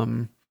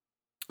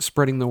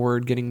 Spreading the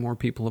word, getting more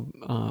people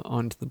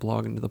onto the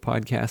blog and to the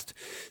podcast,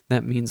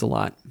 that means a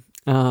lot.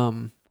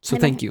 So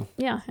thank you.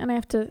 Yeah, and I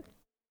have to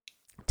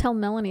tell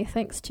Melanie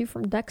thanks too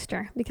from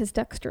Dexter, because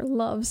Dexter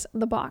loves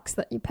the box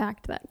that you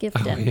packed that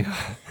gift in.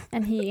 Yeah.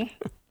 And he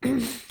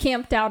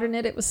camped out in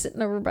it. It was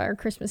sitting over by our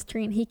Christmas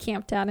tree, and he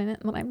camped out in it.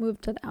 And then I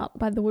moved it out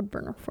by the wood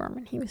burner for him,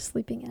 and he was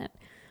sleeping in it.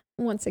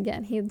 Once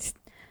again, he had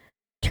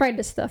tried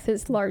to stuff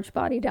his large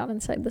body down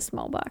inside the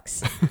small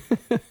box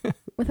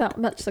without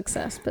much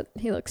success, but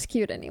he looks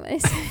cute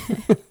anyways.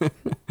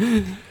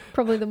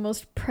 Probably the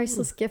most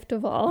priceless gift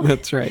of all.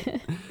 That's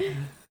right.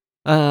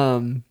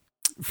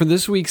 For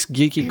this week's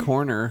Geeky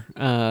Corner,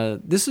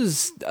 this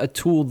is a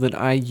tool that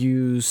I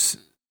use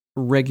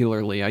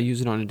regularly. I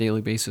use it on a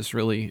daily basis,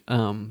 really,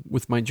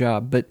 with my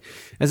job. But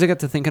as I got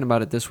to thinking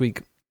about it this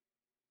week,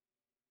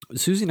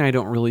 Susie and I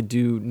don't really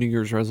do New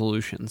Year's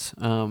resolutions,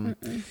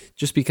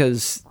 just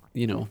because,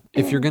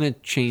 if you're going to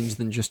change,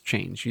 then just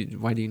change.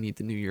 Why do you need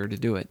the new year to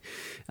do it?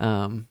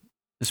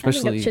 Especially,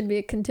 I think it should be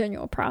a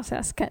continual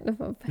process, kind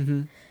of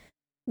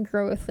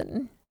growth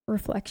and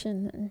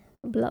reflection and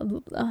blah, blah,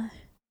 blah.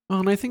 Well,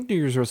 and I think New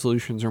Year's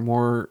resolutions are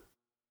more,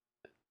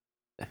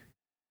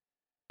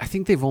 I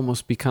think they've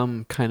almost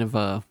become kind of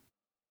a,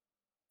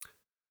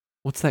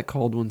 what's that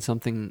called when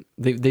something,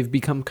 they've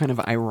become kind of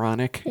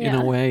ironic in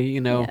a way,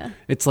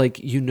 It's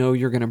like,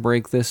 you're going to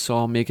break this, so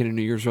I'll make it a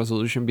New Year's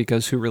resolution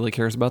because who really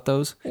cares about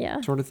those?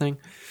 Yeah. Sort of thing.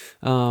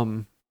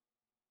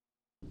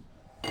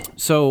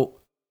 So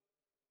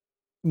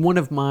one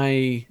of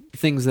my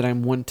things that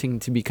I'm wanting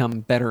to become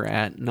better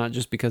at, not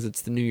just because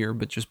it's the new year,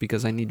 but just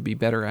because I need to be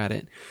better at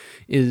it,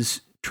 is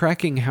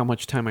tracking how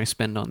much time I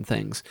spend on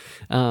things.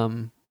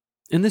 And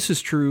this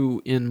is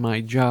true in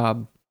my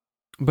job,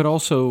 but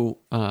also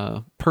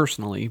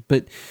personally.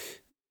 But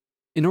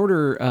in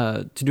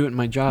order to do it in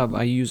my job,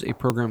 I use a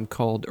program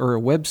or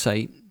a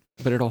website,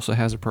 but it also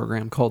has a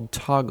program called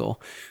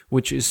Toggl,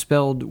 which is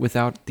spelled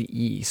without the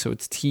E. So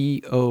it's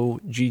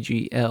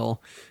Toggl,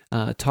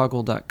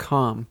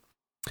 Toggl.com.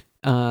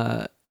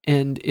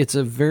 And it's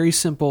a very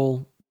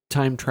simple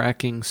time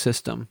tracking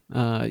system.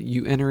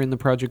 You enter in the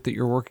project that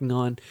you're working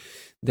on.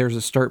 There's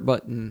a start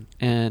button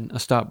and a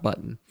stop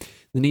button.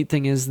 The neat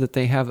thing is that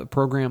they have a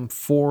program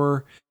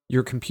for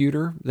your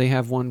computer. They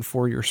have one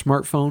for your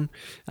smartphone.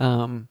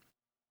 And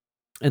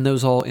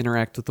those all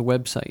interact with the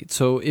website.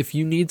 So if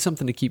you need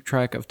something to keep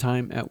track of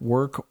time at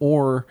work,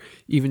 or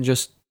even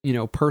just,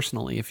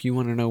 personally, if you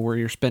want to know where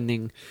you're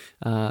spending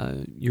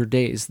your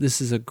days,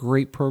 this is a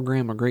great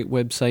program, a great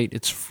website.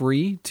 It's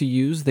free to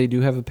use. They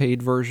do have a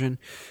paid version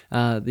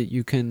that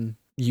you can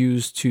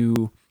use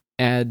to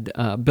add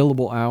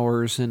billable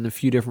hours and a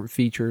few different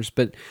features.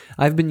 But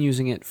I've been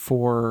using it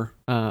for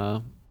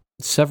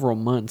several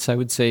months, I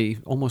would say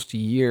almost a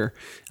year.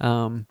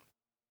 And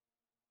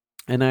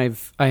I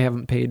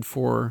haven't paid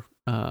for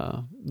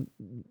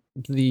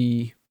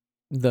the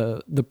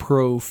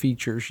pro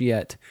features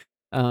yet.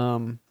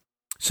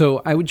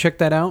 So I would check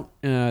that out.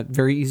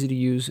 Very easy to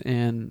use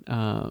and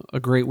a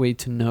great way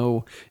to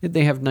know.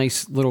 They have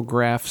nice little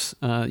graphs.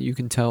 You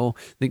can tell,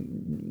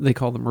 they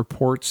call them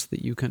reports,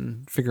 that you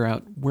can figure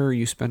out where are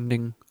you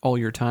spending all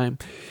your time.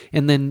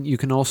 And then you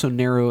can also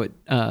narrow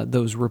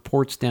those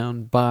reports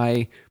down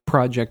by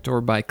project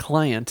or by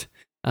client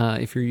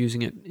if you're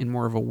using it in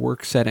more of a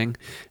work setting.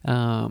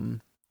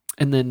 And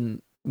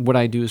then what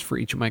I do is, for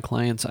each of my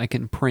clients, I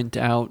can print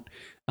out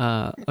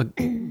the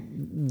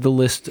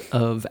list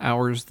of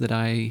hours that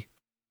I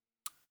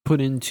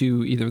put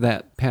into either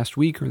that past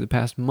week or the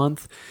past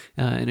month,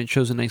 and it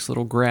shows a nice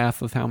little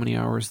graph of how many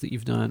hours that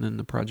you've done and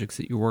the projects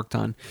that you worked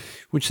on,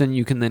 which then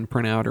you can then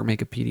print out or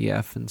make a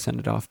PDF and send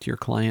it off to your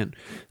client.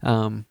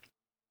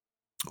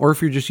 Or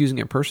if you're just using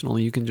it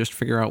personally, you can just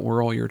figure out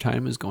where all your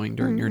time is going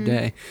during your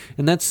day.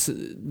 And that's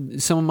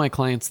some of my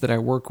clients that I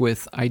work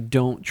with. I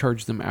don't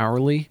charge them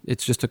hourly.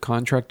 It's just a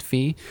contract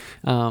fee.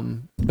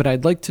 But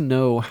I'd like to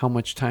know how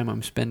much time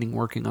I'm spending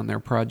working on their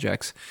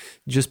projects,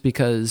 just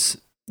because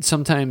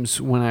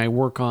sometimes when I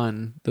work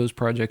on those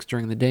projects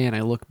during the day and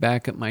I look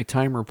back at my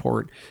time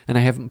report and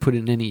I haven't put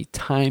in any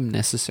time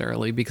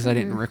necessarily because I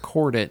didn't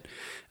record it,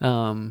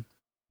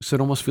 so it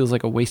almost feels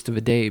like a waste of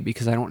a day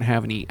because I don't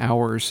have any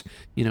hours,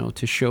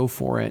 to show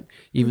for it,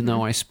 even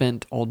though I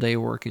spent all day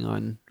working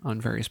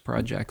on various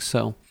projects.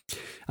 So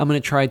I'm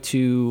going to try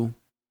to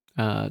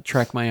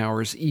track my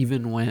hours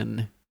even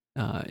when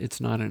it's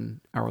not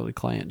an hourly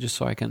client, just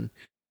so I can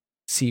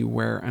see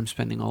where I'm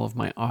spending all of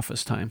my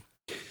office time.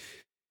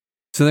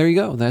 So there you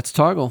go. That's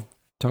Toggl.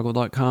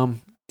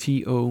 Toggl.com,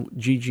 Toggl.com.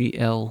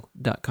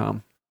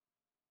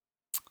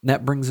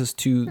 That brings us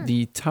to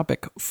the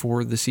topic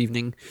for this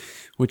evening,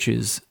 which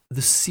is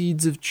the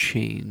seeds of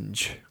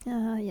change.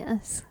 Ah,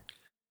 yes.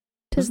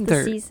 'Tis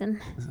the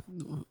season.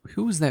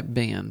 Who was that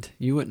band?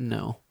 You wouldn't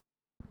know.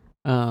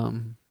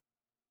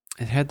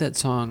 It had that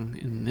song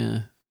in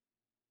the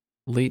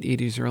late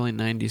 80s, early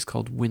 90s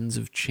called Winds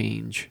of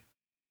Change.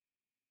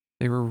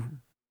 They were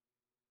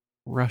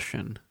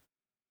Russian.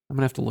 I'm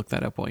going to have to look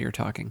that up while you're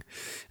talking.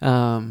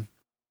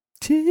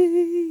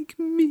 Take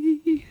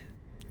me...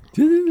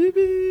 Starry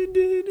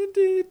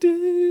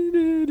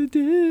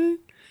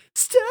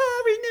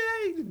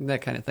night,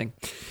 that kind of thing.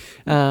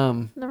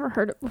 Never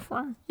heard it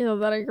before.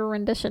 That your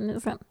rendition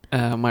isn't.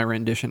 My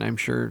rendition, I'm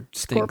sure,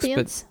 stinks.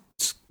 Scorpions?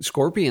 But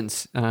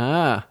Scorpions.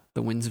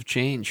 The Winds of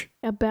Change.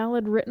 A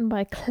ballad written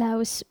by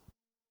Klaus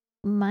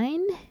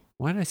Meine.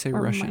 Why did I say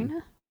or Russian?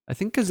 Meine? I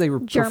think because they were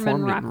German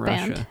performed rock in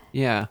Russia. band.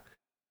 Yeah,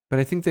 but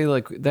I think they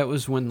that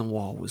was when the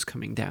wall was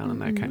coming down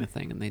and that kind of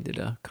thing, and they did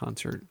a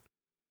concert.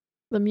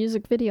 The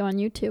music video on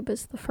YouTube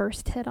is the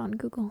first hit on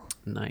Google.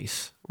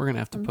 Nice. We're gonna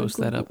have to post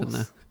that up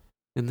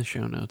in the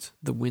show notes.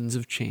 The Winds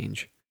of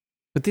Change,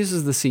 but this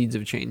is the Seeds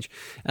of Change.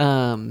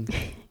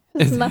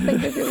 It has nothing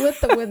to do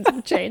with the winds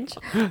of change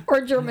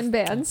or German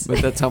bands.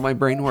 But that's how my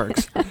brain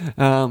works.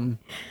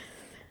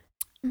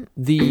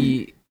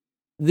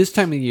 This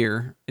time of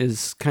year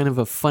is kind of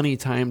a funny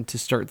time to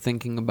start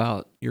thinking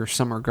about your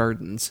summer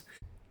gardens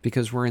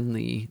because we're in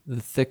the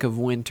thick of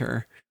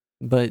winter.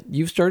 But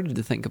you've started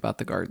to think about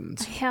the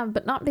gardens. I have,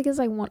 but not because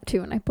I want to.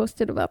 And I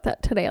posted about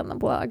that today on the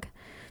blog.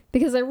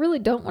 Because I really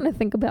don't want to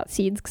think about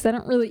seeds because I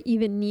don't really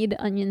even need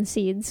onion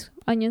seeds.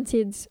 Onions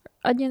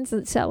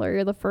and celery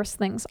are the first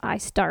things I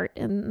start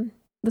in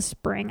the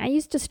spring. I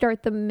used to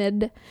start them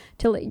mid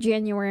to late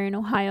January in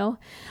Ohio.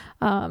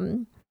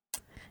 And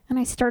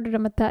I started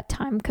them at that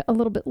time a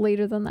little bit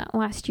later than that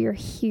last year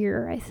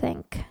here, I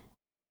think.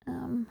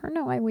 Or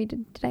no, I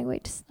waited. Did I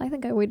wait? I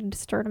think I waited to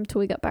start them till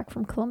we got back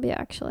from Columbia,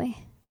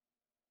 actually.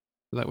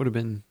 That would have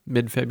been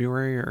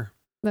mid-February or?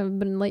 That would have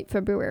been late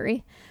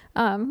February,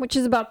 which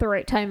is about the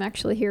right time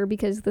actually here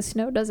because the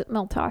snow doesn't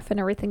melt off and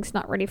everything's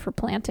not ready for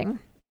planting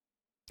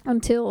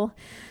until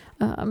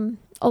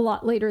a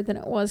lot later than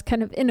it was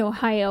kind of in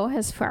Ohio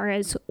as far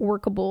as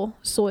workable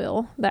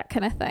soil, that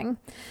kind of thing.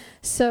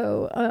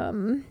 So,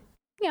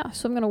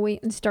 so I'm going to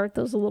wait and start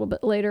those a little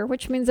bit later,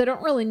 which means I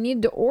don't really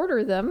need to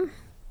order them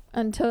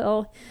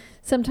until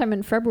sometime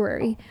in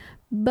February.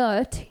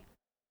 But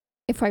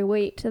if I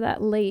wait to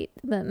that late,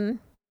 then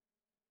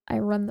I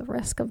run the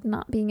risk of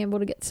not being able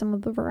to get some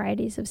of the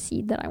varieties of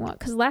seed that I want.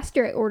 Because last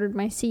year I ordered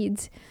my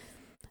seeds.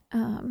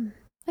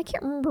 I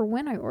can't remember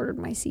when I ordered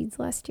my seeds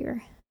last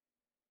year.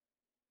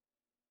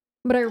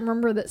 But I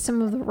remember that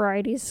some of the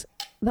varieties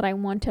that I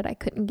wanted I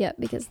couldn't get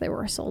because they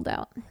were sold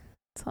out.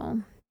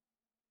 So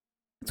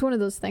it's one of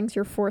those things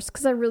you're forced.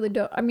 Because I really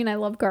don't. I mean, I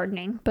love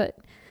gardening, but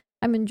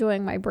I'm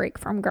enjoying my break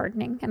from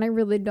gardening. And I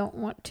really don't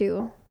want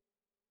to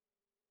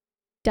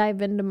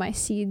dive into my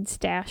seed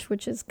stash,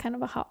 which is kind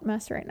of a hot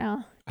mess right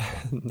now.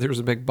 There's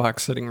a big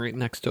box sitting right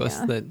next to us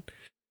that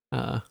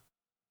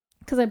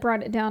because I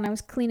brought it down. I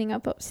was cleaning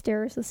up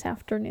upstairs this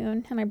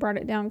afternoon and I brought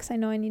it down because I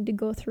know I need to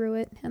go through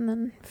it and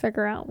then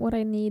figure out what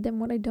I need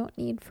and what I don't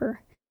need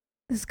for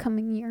this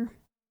coming year.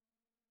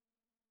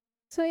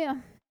 So I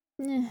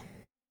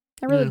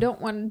really don't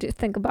want to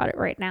think about it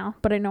right now,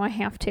 but I know I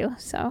have to,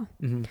 so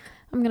I'm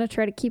going to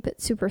try to keep it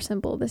super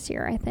simple this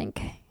year, I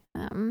think.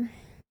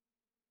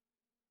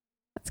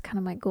 That's kind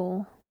of my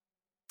goal.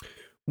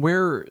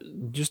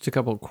 Just a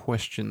couple of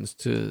questions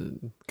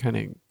to kind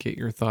of get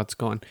your thoughts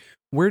going.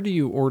 Where do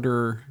you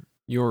order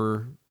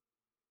your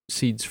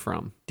seeds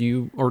from? Do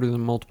you order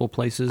them multiple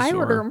places? I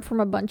order them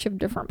from a bunch of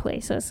different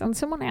places. And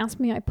someone asked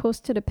me, I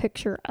posted a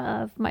picture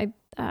of my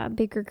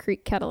Baker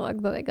Creek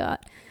catalog that I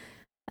got,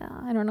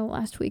 I don't know,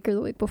 last week or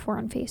the week before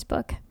on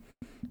Facebook.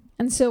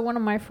 And so one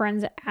of my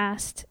friends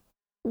asked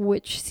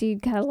which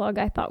seed catalog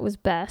I thought was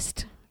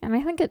best. And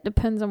I think it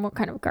depends on what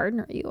kind of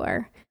gardener you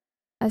are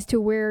as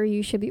to where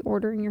you should be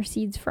ordering your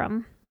seeds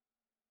from.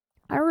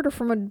 I order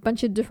from a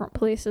bunch of different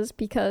places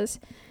because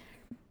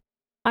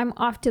I'm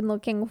often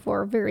looking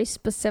for very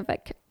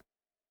specific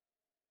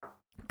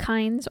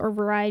kinds or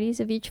varieties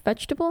of each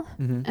vegetable.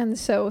 And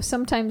so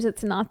sometimes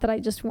it's not that I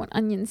just want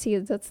onion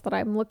seeds, it's that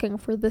I'm looking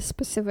for this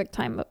specific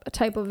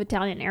type of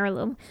Italian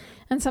heirloom.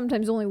 And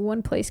sometimes only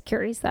one place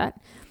carries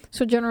that.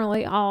 So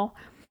generally I'll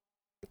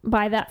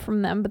buy that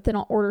from them, but then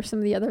I'll order some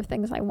of the other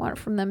things I want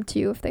from them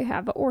too if they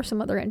have, or some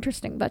other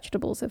interesting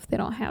vegetables if they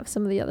don't have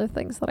some of the other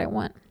things that I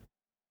want.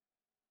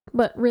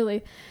 But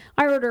really,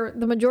 I order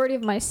the majority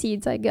of my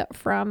seeds I get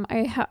from,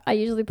 I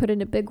usually put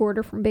in a big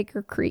order from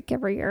Baker Creek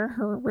every year,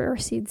 or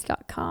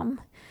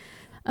rareseeds.com.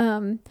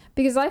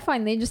 Because I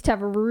find they just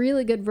have a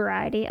really good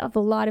variety of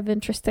a lot of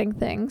interesting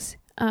things.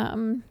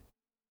 I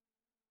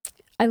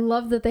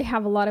love that they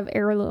have a lot of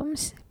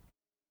heirlooms.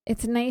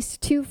 It's nice,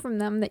 too, from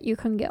them that you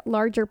can get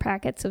larger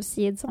packets of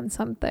seeds on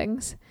some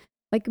things,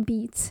 like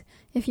beets,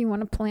 if you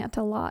want to plant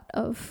a lot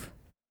of,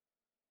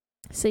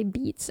 say,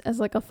 beets as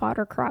like a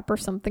fodder crop or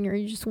something, or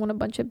you just want a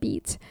bunch of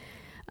beets.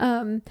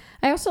 I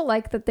also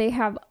like that they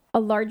have a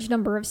large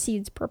number of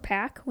seeds per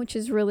pack, which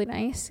is really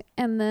nice.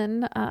 And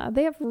then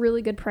they have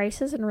really good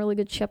prices and really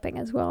good shipping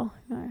as well.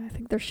 I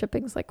think their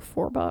shipping's like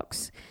 $4,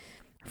 $4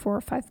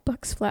 or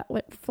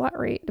 $5 flat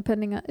rate,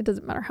 depending on, it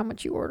doesn't matter how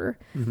much you order.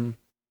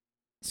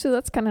 So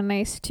that's kind of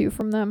nice too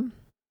from them.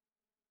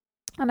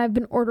 And I've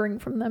been ordering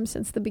from them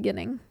since the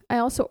beginning. I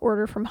also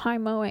order from High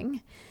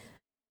Mowing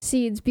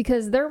seeds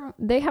because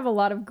they have a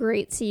lot of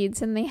great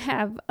seeds, and they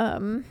have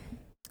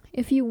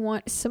if you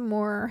want some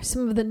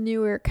of the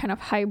newer kind of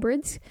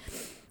hybrids,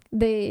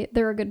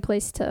 they're a good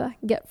place to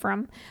get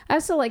from. I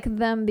also like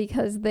them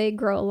because they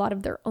grow a lot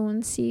of their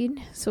own seed,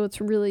 so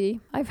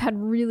I've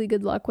had really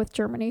good luck with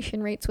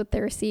germination rates with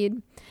their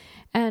seed.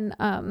 And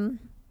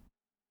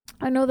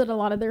I know that a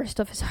lot of their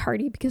stuff is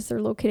hardy because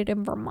they're located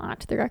in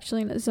Vermont. They're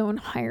actually in a zone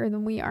higher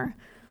than we are.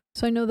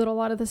 So I know that a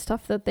lot of the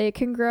stuff that they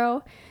can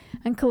grow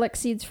and collect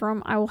seeds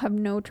from, I will have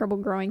no trouble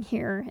growing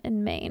here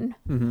in Maine.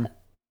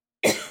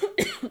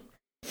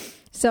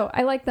 So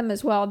I like them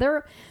as well.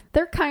 They're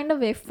kind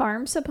of a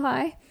farm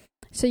supply.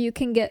 So you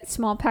can get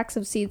small packs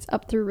of seeds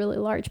up through really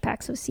large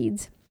packs of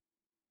seeds.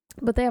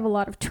 But they have a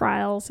lot of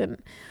trials,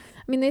 and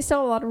I mean, they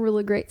sell a lot of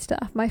really great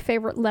stuff. My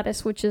favorite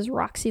lettuce, which is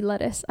Roxy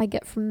lettuce, I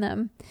get from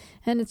them.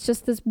 And it's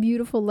just this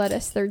beautiful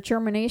lettuce. Their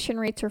germination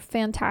rates are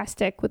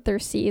fantastic with their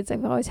seeds.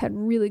 I've always had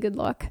really good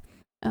luck.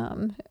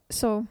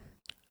 So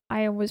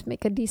I always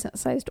make a decent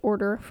sized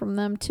order from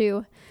them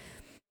too.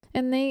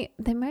 And they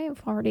may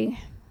have already,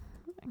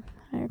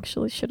 I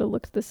actually should have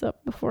looked this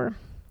up before.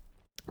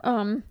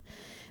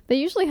 They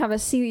usually have a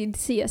seed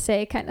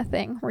CSA kind of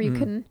thing where you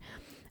can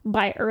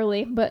buy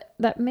early, but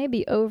that may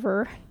be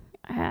over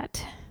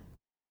already.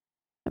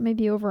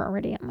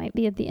 It might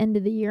be at the end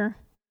of the year.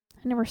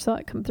 I never saw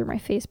it come through my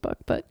Facebook,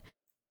 but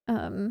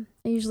I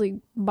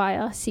usually buy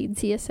a seed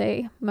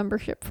CSA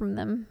membership from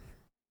them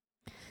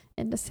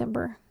in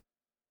December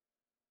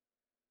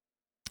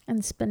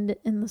and spend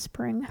it in the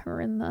spring or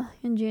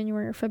in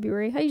January or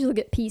February. I usually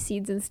get pea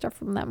seeds and stuff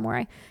from them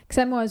because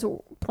I'm always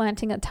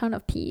planting a ton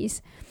of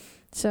peas.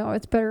 So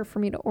it's better for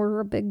me to order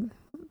a big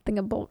thing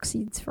of bulk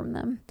seeds from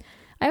them.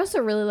 I also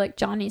really like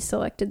Johnny's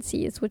Selected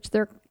Seeds, which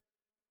they're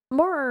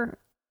more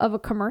of a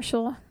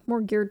commercial,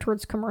 more geared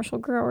towards commercial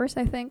growers,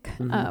 I think.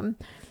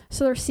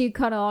 So their seed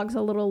catalog's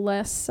a little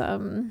less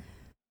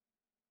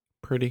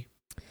pretty.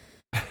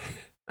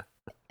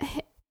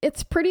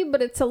 It's pretty,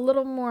 but it's a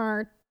little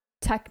more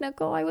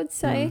technical, I would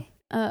say.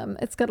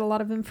 It's got a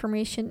lot of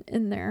information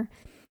in there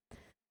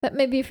that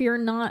maybe if you're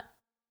not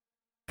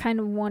kind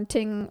of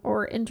wanting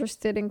or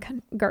interested in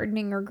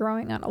gardening or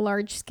growing on a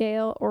large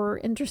scale or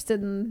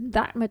interested in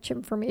that much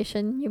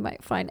information, you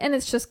might find. And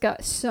it's just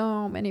got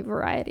so many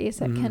varieties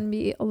that can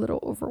be a little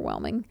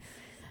overwhelming.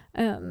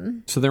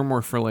 So they're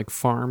more for like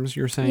farms,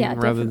 you're saying,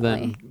 rather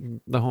than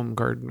the home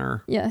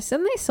gardener. Yes,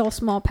 and they sell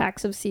small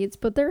packs of seeds,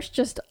 but there's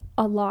just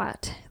a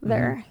lot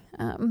there.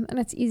 And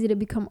it's easy to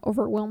become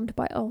overwhelmed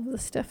by all of the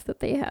stuff that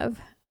they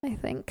have, I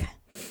think.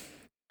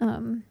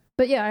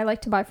 But yeah, I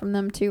like to buy from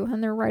them too,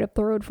 and they're right up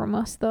the road from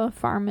us. The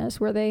farm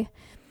is where they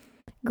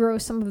grow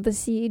some of the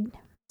seed.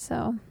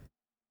 So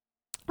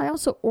I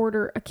also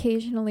order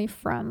occasionally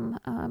from,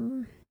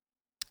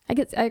 I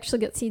actually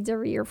get seeds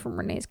every year from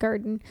Renee's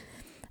Garden.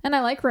 And I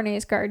like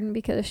Renee's Garden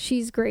because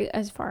she's great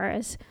as far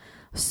as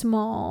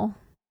small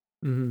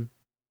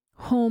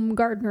home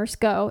gardeners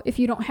go. If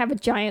you don't have a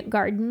giant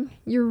garden,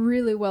 you're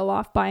really well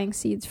off buying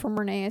seeds from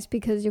Renee's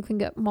because you can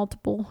get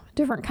multiple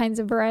different kinds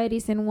of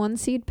varieties in one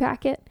seed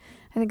packet.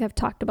 I think I've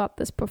talked about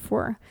this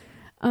before.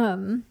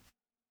 And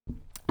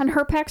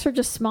her packs are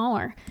just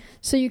smaller.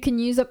 So you can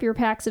use up your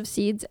packs of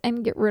seeds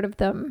and get rid of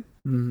them.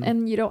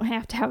 And you don't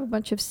have to have a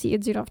bunch of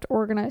seeds. You don't have to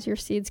organize your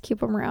seeds,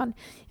 keep them around.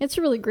 It's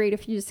really great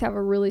if you just have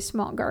a really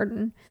small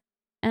garden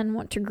and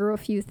want to grow a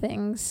few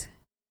things.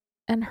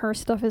 And her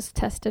stuff is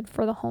tested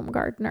for the home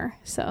gardener.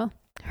 So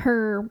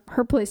her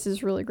place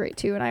is really great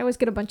too. And I always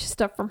get a bunch of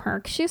stuff from her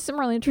because she has some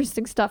really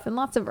interesting stuff and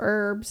lots of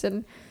herbs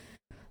and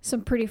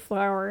some pretty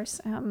flowers.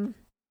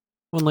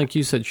 Well, like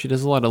you said, she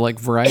does a lot of like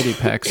variety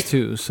packs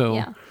too.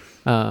 So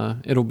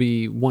it'll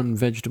be one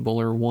vegetable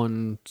or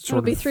one sort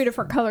of... It'll be 3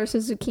 different colors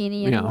of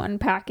zucchini in one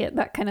packet,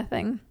 that kind of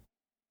thing.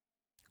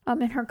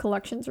 And her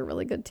collections are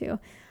really good too.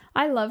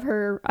 I love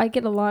her. I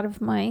get a lot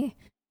of my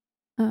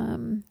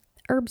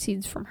herb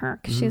seeds from her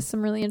because she has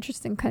some really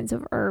interesting kinds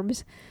of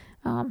herbs.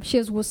 She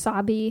has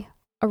wasabi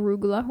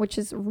arugula, which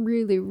is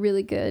really,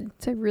 really good.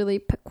 It's a really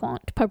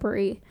piquant,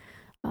 peppery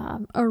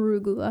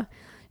arugula.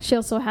 She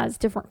also has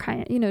different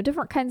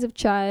kinds of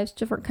chives,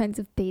 different kinds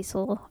of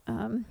basil.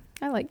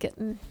 I like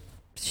getting.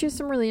 She has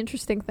some really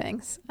interesting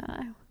things,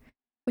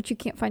 which you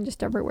can't find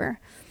just everywhere.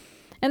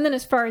 And then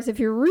as far as if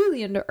you're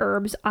really into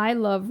herbs, I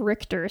love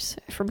Richter's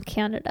from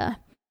Canada.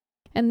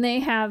 And they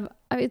have,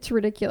 it's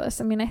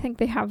ridiculous. I mean, I think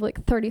they have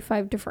like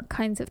 35 different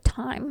kinds of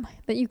thyme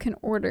that you can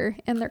order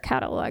in their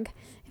catalog.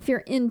 If you're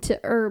into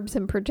herbs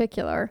in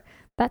particular,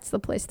 that's the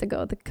place to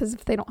go because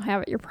if they don't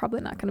have it, you're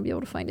probably not going to be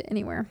able to find it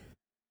anywhere.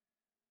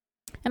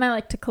 And I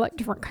like to collect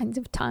different kinds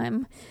of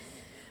thyme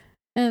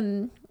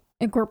and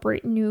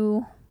incorporate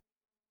new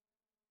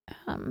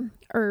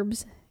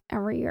herbs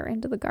every year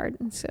into the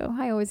garden. So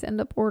I always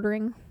end up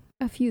ordering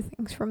a few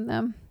things from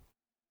them.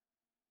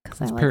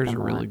 Those pears are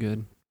really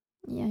good.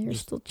 Yeah, you're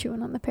still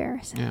chewing on the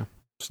pears. Yeah,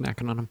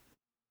 snacking on them.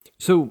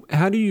 So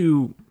how do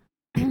you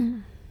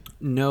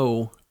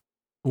know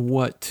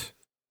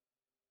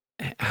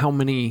how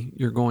many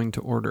you're going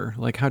to order?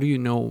 Like, how do you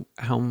know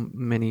how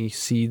many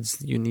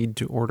seeds you need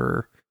to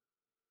order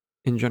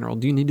in general?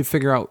 Do you need to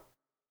figure out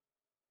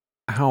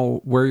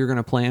where you're going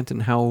to plant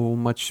and how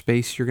much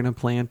space you're going to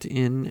plant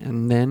in,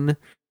 and then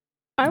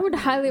I would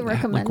highly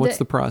recommend what's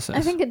the process?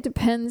 I think it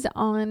depends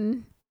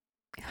on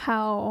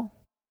how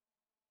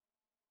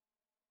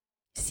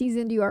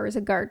seasoned you are as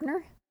a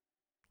gardener.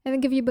 I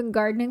think if you've been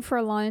gardening for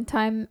a long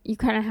time, you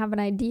kind of have an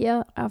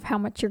idea of how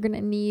much you're going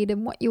to need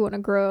and what you want to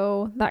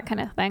grow, that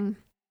kind of thing.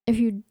 If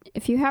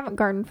you haven't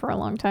gardened for a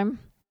long time,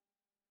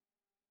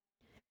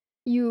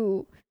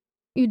 you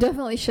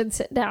definitely should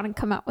sit down and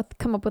come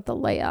up with a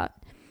layout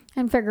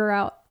and figure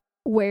out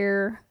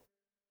where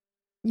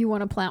you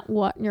want to plant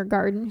what in your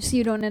garden so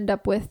you don't end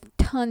up with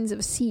tons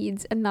of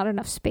seeds and not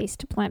enough space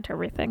to plant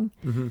everything.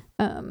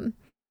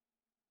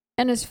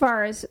 And as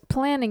far as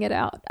planning it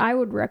out, I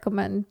would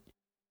recommend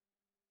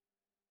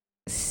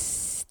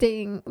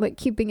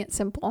keeping it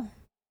simple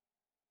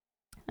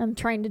and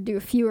trying to do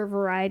fewer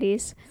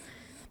varieties,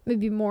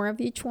 maybe more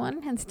of each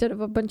one instead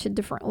of a bunch of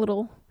different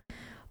little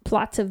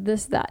plots of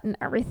this, that, and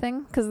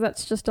everything, because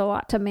that's just a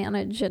lot to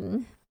manage,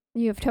 and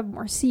you have to have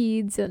more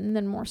seeds and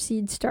then more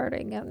seed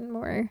starting and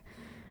more,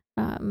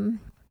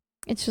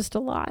 it's just a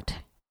lot.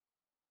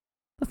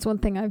 That's one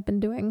thing I've been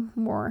doing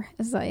more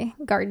as I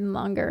garden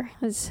longer,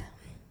 is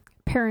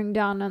paring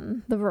down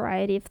on the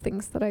variety of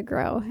things that I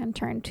grow and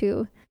trying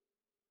to,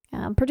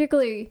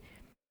 particularly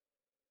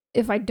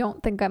if I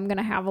don't think I'm going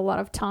to have a lot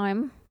of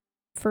time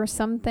for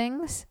some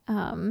things,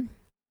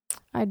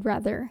 I'd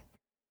rather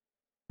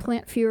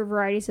plant fewer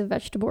varieties of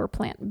vegetable or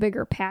plant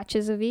bigger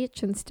patches of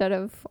each instead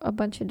of a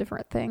bunch of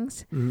different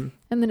things. Mm-hmm.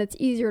 And then it's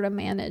easier to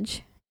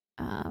manage.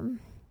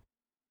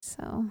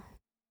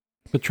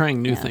 But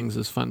trying new things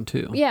is fun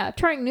too. Yeah,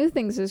 trying new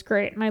things is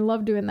great. And I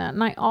love doing that.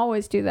 And I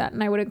always do that.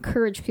 And I would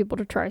encourage people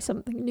to try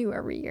something new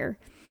every year.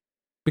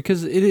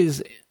 Because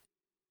it's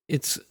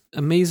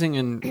amazing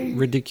and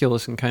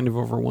ridiculous and kind of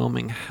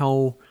overwhelming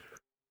how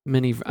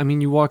many, I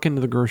mean, you walk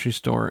into the grocery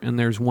store and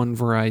there's one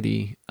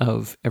variety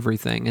of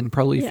everything. And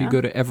probably if you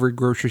go to every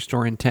grocery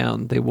store in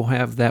town, they will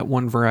have that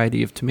one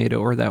variety of tomato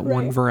or that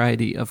one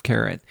variety of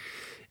carrot.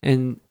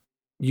 And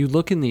you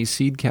look in these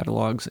seed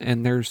catalogs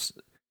and there's,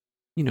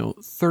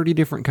 30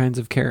 different kinds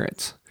of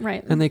carrots.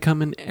 Right. And they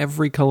come in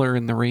every color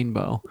in the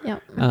rainbow.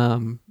 Yep.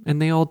 And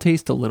they all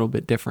taste a little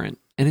bit different.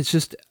 And it's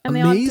just and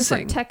amazing. They all have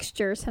different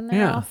textures, and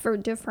they all for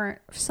different.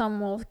 Some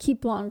will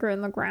keep longer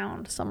in the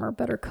ground. Some are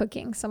better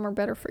cooking. Some are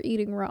better for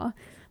eating raw.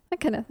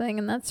 That kind of thing.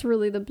 And that's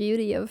really the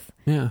beauty of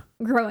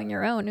growing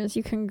your own, is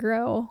you can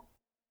grow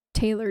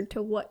tailored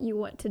to what you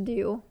want to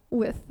do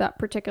with that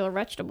particular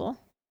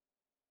vegetable.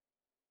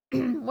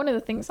 One of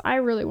the things I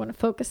really want to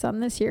focus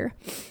on this year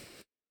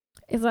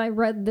is I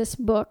read this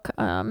book,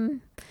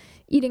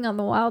 Eating on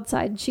the Wild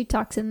Side. She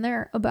talks in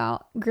there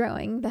about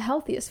growing the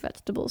healthiest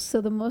vegetables, so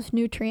the most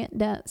nutrient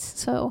dense.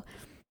 So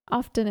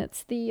often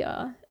it's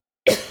the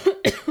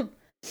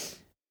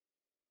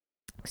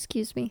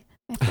excuse me,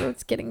 my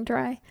throat's getting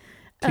dry.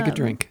 Take a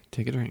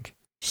drink.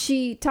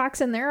 She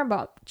talks in there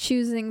about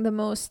choosing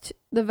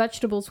the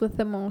vegetables with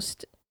the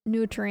most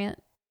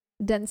nutrient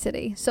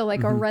density. So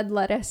like a red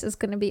lettuce is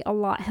going to be a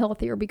lot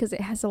healthier because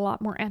it has a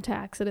lot more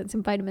antioxidants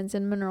and vitamins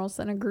and minerals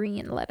than a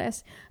green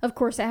lettuce. Of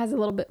course, it has a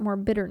little bit more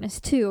bitterness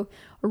too.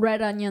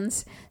 Red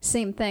onions,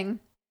 same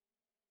thing.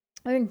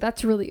 I think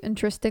that's really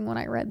interesting when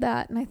I read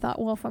that. And I thought,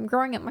 well, if I'm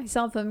growing it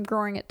myself, I'm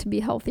growing it to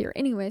be healthier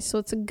anyway. So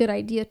it's a good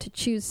idea to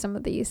choose some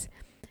of these.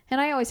 And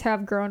I always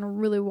have grown a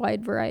really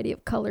wide variety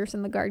of colors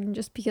in the garden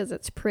just because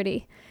it's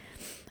pretty.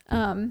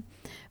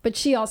 But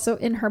she also,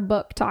 in her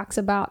book, talks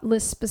about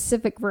lists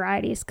specific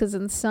varieties, because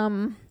in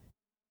some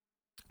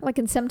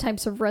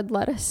types of red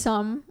lettuce,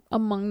 some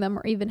among them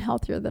are even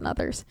healthier than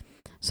others.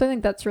 So I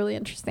think that's really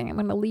interesting. I'm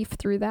going to leaf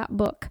through that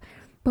book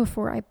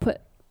before I put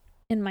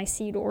in my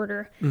seed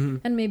order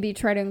and maybe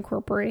try to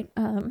incorporate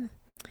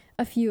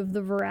a few of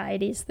the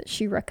varieties that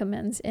she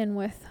recommends in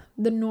with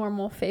the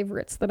normal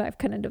favorites that I've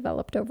kind of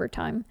developed over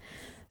time.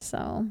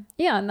 So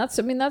yeah, and that's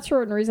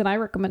one reason I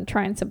recommend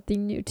trying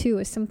something new too,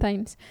 is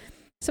sometimes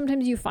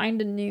you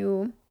find a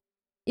new,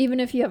 even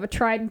if you have a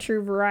tried and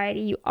true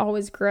variety, you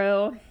always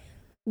grow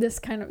this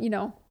kind of,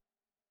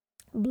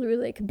 Blue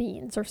Lake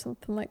beans or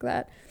something like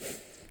that.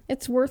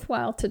 It's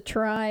worthwhile to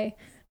try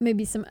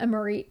maybe some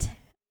emerite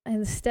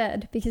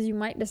instead, because you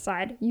might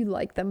decide you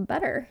like them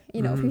better.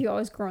 If you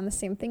always grow on the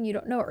same thing, you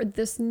don't know, or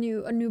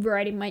a new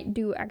variety might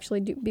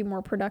be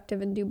more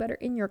productive and do better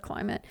in your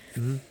climate.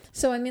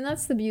 So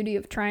that's the beauty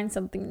of trying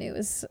something new,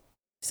 is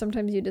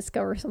sometimes you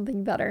discover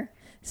something better.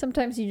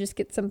 Sometimes you just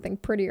get something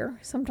prettier.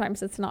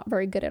 Sometimes it's not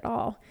very good at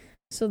all.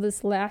 So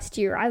this last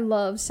year, I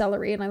love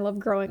celery and I love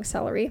growing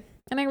celery.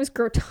 And I always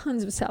grow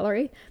tons of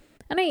celery.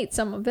 And I eat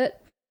some of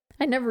it.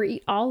 I never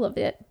eat all of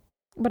it.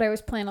 But I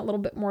always plant a little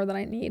bit more than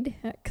I need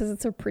because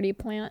it's a pretty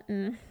plant.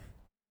 And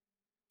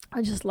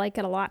I just like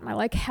it a lot. And I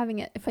like having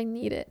it if I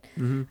need it.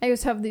 I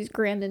always have these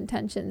grand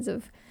intentions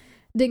of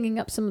digging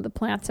up some of the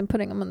plants and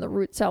putting them in the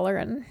root cellar,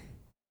 and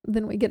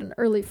then we get an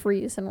early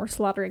freeze and we're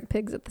slaughtering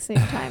pigs at the same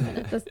time, and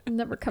it just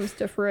never comes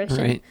to fruition.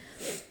 Right.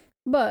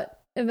 But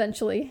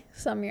eventually,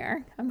 some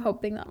year, I'm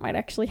hoping that might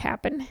actually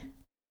happen,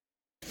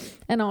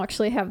 and I'll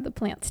actually have the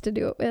plants to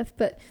do it with.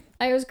 But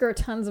I always grow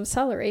tons of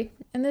celery,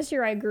 and this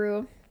year I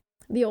grew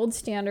the old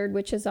standard,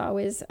 which is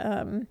always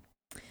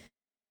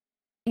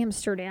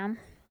Amsterdam,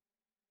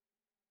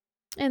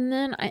 and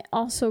then I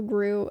also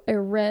grew a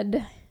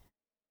red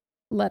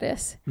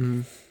lettuce,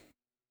 which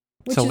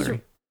is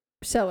celery.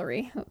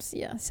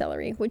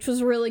 Celery, which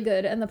was really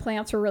good, and the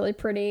plants were really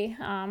pretty.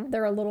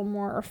 They're a little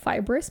more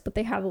fibrous, but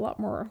they have a lot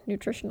more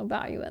nutritional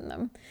value in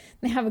them.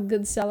 They have a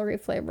good celery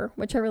flavor,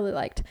 which I really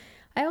liked.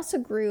 I also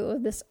grew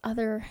this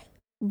other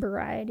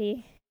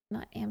variety,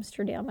 not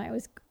Amsterdam. I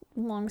was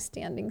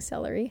long-standing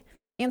celery.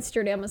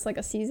 Amsterdam is like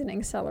a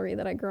seasoning celery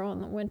that I grow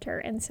in the winter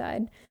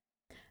inside.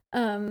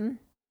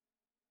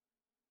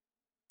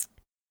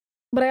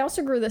 But I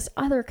also grew this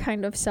other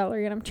kind of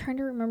celery, and I'm trying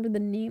to remember the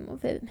name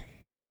of it.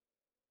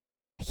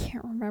 I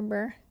can't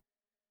remember.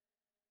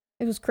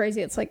 It was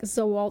crazy. It's like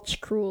Zawalch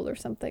Krul or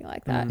something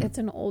like that. It's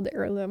an old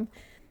heirloom.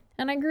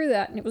 And I grew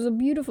that, and it was a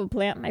beautiful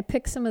plant, and I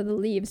picked some of the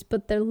leaves,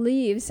 but the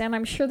leaves, and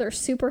I'm sure they're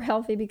super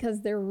healthy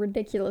because they're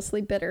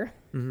ridiculously bitter.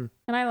 And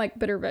I like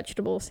bitter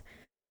vegetables.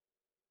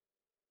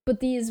 But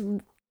these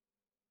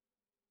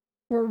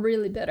were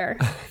really bitter.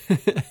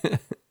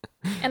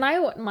 And I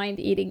wouldn't mind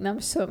eating them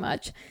so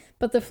much,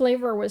 but the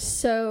flavor was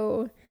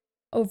so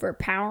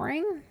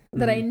overpowering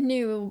that I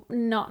knew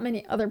not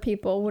many other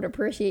people would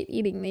appreciate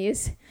eating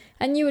these.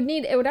 And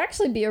it would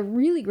actually be a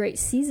really great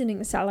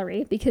seasoning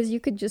celery because you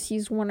could just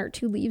use 1 or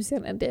 2 leaves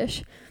in a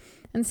dish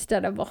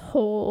instead of a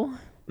whole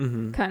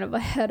kind of a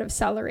head of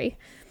celery.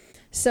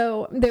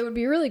 So they would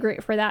be really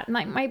great for that. And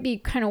that might be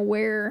kind of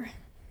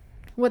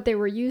what they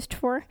were used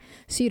for.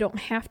 So you don't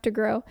have to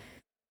grow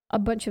a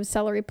bunch of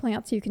celery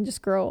plants. You can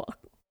just grow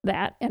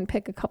that and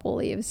pick a couple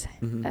leaves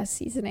as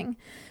seasoning.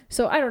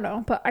 So I don't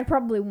know, but I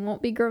probably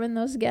won't be growing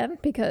those again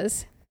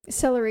because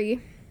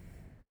celery,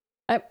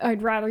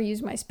 I'd rather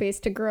use my space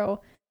to grow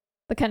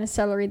the kind of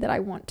celery that I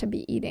want to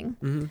be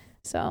eating.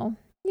 So,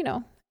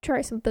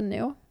 try something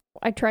new.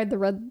 I tried the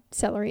red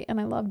celery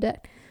and I loved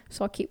it.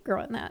 So I'll keep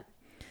growing that.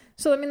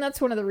 So, that's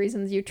one of the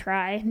reasons you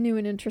try new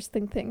and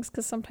interesting things,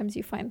 because sometimes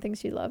you find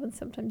things you love and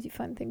sometimes you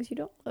find things you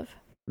don't love.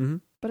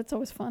 But it's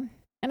always fun.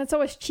 And it's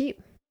always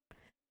cheap.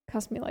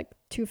 Cost me like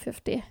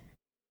 $2.50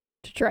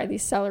 to try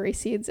these celery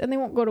seeds, and they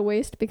won't go to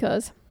waste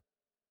because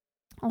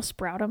I'll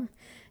sprout them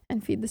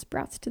and feed the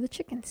sprouts to the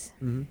chickens.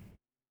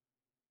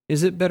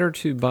 Is it better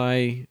to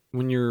buy,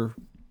 when you're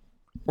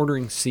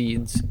ordering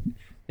seeds,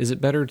 is it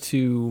better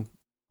to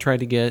try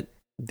to get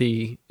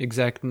the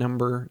exact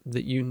number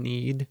that you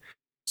need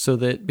so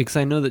that, because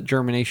I know that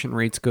germination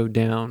rates go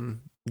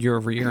down year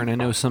over year, and I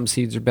know some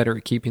seeds are better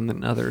at keeping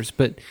than others,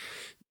 but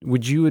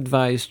would you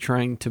advise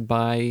trying to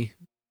buy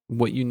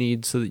what you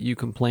need so that you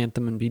can plant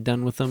them and be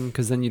done with them,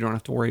 because then you don't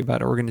have to worry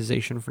about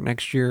organization for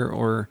next year?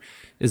 Or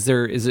is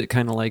it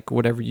kind of like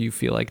whatever you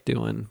feel like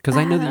doing? Because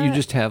I know that you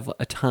just have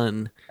a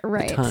ton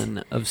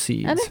of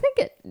seeds. And I think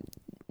it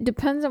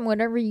depends on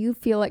whatever you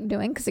feel like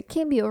doing, because it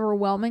can be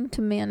overwhelming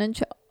to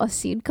manage a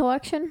seed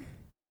collection.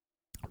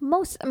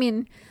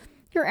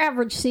 Your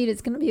average seed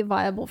is going to be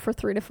viable for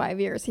 3 to 5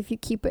 years if you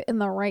keep it in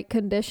the right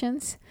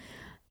conditions.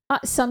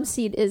 Some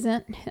seed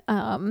isn't,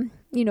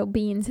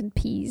 beans and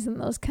peas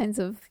and those kinds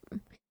of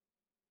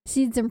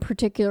seeds in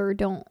particular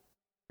don't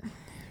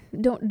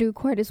do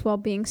quite as well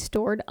being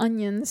stored.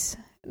 Onions,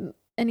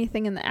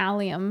 anything in the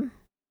allium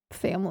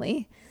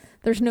family,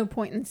 there's no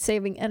point in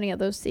saving any of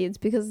those seeds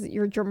because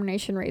your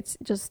germination rates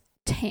just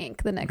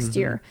tank the next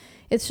year.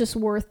 It's just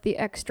worth the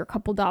extra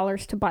couple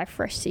dollars to buy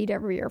fresh seed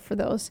every year for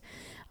those,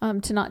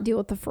 to not deal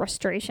with the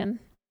frustration.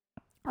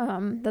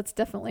 That's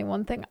definitely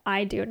one thing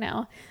I do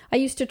now. I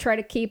used to try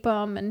to keep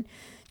them and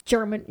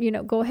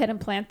go ahead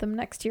and plant them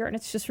next year, and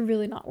it's just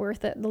really not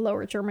worth it. The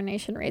lower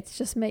germination rates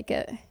just make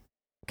it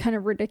kind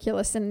of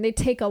ridiculous, and they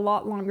take a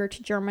lot longer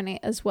to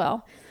germinate as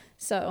well.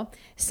 So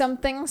some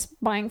things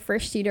buying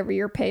fresh seed every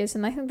year pays,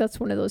 and I think that's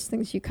one of those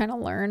things you kind of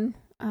learn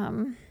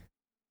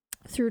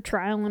through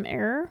trial and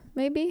error,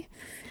 maybe.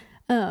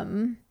 I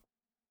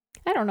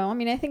don't know.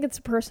 I think it's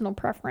a personal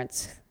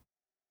preference.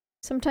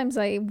 Sometimes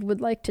I would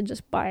like to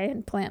just buy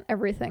and plant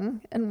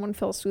everything in one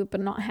fell swoop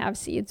and not have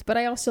seeds. But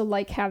I also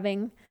like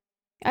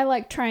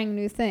trying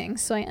new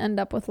things. So I end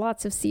up with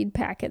lots of seed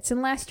packets.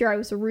 And last year I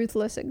was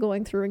ruthless at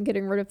going through and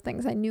getting rid of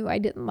things I knew I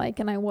didn't like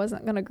and I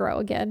wasn't going to grow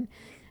again.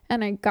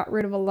 And I got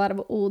rid of a lot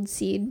of old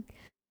seed.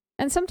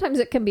 And sometimes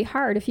it can be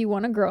hard if you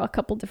want to grow a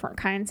couple different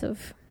kinds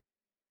of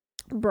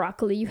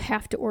broccoli. You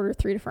have to order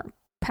 3 different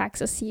packs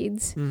of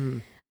seeds.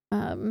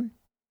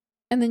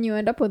 And then you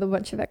end up with a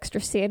bunch of extra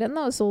seed, and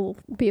those will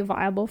be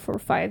viable for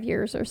 5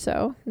 years or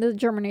so. The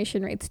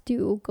germination rates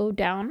do go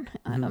down.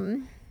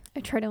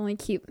 I try to only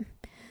keep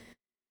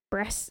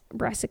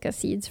brassica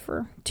seeds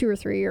for 2 or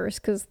 3 years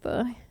because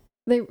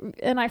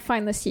I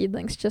find the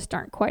seedlings just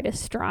aren't quite as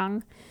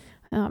strong.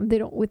 They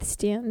don't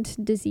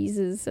withstand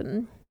diseases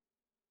and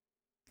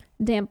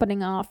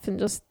dampening off, and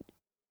just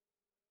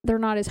they're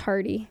not as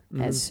hardy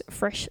as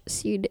fresh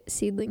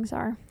seedlings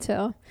are.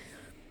 So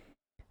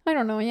I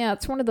don't know. Yeah,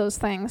 it's one of those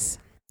things.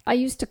 I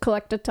used to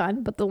collect a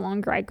ton, but the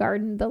longer I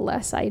garden, the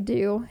less I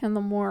do, and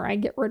the more I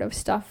get rid of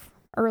stuff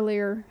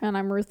earlier, and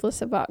I'm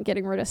ruthless about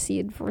getting rid of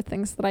seed for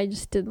things that I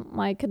just didn't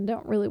like and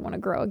don't really want to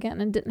grow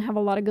again and didn't have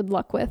a lot of good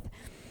luck with.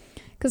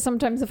 Because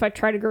sometimes if I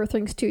try to grow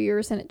things 2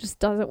 years and it just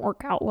doesn't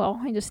work out well,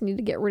 I just need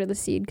to get rid of the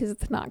seed because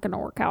it's not going to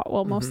work out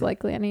well. Most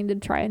likely I need to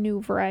try a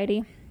new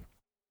variety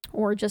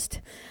or just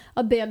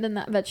abandon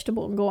that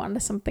vegetable and go on to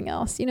something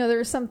else. There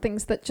are some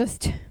things that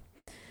just...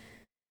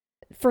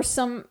 For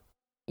some,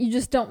 you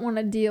just don't want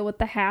to deal with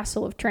the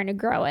hassle of trying to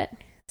grow it.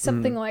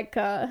 Something like,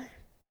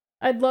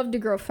 I'd love to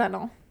grow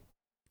fennel.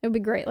 It would be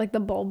great, like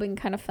the bulbing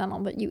kind of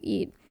fennel that you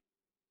eat.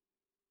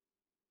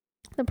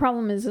 The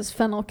problem is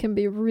fennel can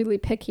be really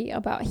picky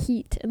about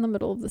heat in the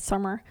middle of the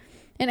summer,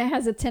 and it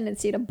has a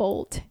tendency to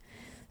bolt.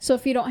 So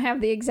if you don't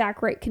have the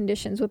exact right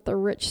conditions with the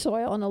rich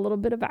soil and a little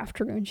bit of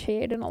afternoon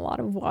shade and a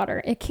lot of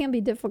water, it can be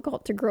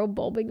difficult to grow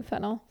bulbing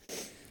fennel.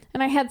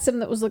 And I had some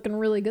that was looking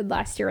really good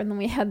last year, and then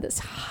we had this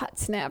hot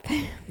snap.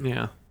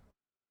 Yeah.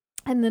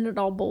 And then it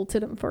all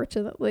bolted,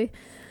 unfortunately.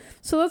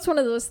 So that's one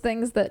of those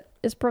things that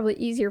is probably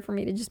easier for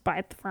me to just buy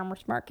at the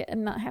farmer's market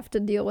and not have to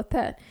deal with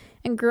that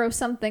and grow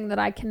something that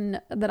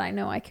I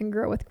know I can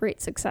grow with great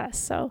success.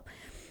 So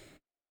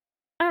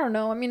I don't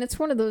know. I mean, it's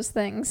one of those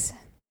things.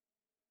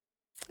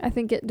 I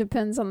think it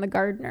depends on the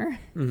gardener,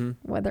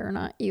 whether or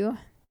not you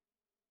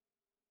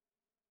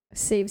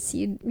save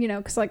seed,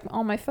 because like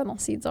all my fennel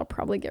seeds I'll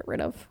probably get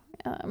rid of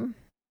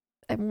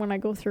and when I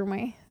go through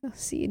my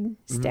seed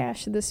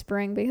stash this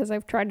spring, because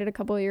I've tried it a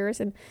couple of years,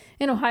 and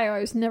in Ohio I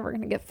was never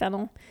going to get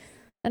fennel,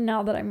 and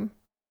now that I'm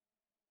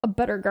a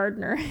better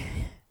gardener,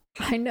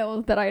 I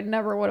know that I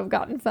never would have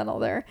gotten fennel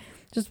there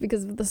just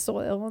because of the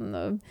soil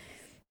and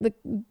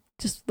the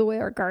just the way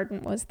our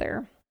garden was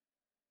there.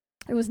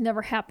 It was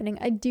never happening.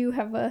 I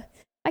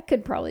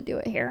could probably do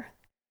it here,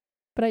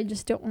 but I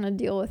just don't want to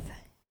deal with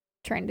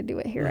trying to do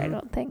it here, I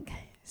don't think.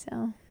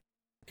 So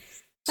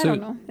I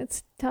don't know.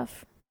 It's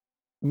tough.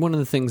 One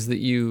of the things that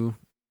you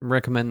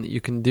recommend that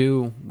you can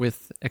do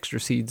with extra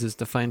seeds is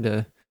to find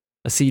a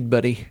seed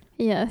buddy.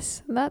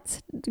 Yes,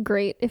 that's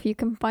great. If you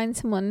can find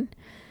someone,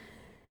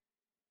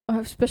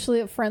 especially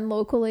a friend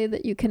locally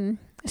that you can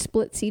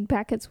split seed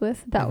packets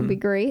with, that would be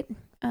great.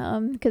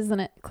 Because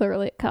then it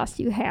costs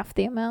you half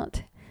the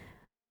amount.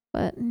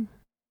 But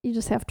you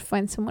just have to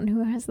find someone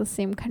who has the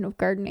same kind of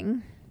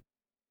gardening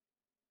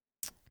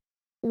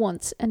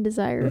wants and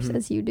desires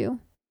as you do.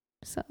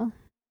 So,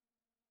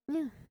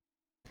 yeah.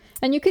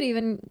 And you could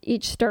even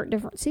each start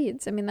different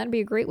seeds. I mean, that'd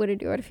be a great way to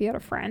do it if you had a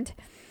friend.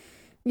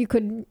 You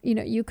could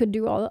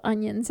do all the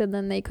onions, and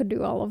then they could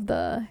do all of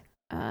the,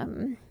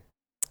 the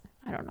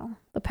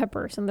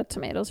peppers and the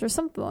tomatoes or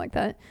something like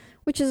that,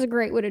 which is a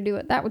great way to do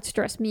it. That would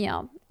stress me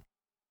out,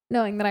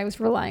 knowing that I was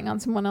relying on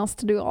someone else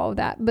to do all of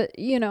that. But,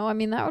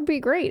 that would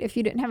be great if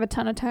you didn't have a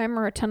ton of time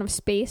or a ton of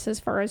space as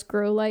far as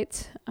grow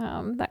lights,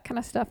 that kind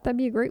of stuff. That'd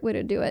be a great way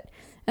to do it.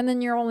 And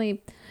then you're only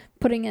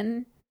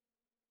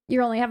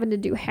having to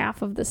do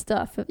half of the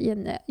stuff,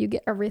 and you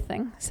get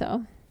everything.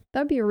 So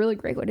that'd be a really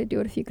great way to do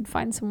it if you could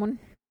find someone,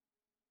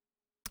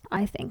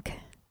 I think.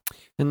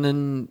 And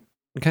then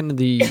kind of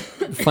the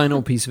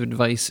final piece of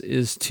advice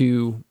is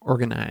to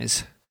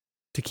organize,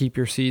 to keep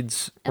your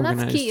seeds organized.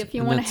 And that's key if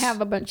you want to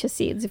have a bunch of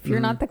seeds. If you're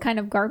not the kind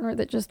of gardener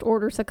that just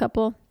orders a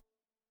couple,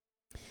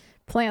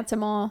 plants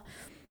them all,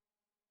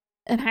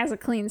 and has a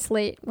clean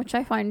slate, which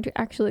I find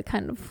actually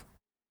that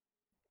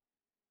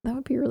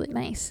would be really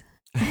nice.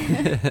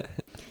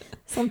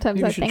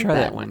 Sometimes I think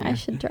that I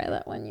should try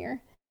that one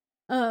year.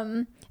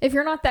 If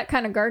you're not that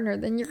kind of gardener,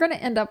 then you're going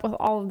to end up with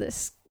all of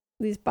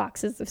these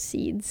boxes of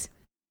seeds.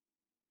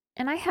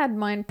 And I had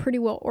mine pretty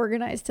well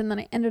organized, and then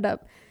I ended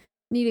up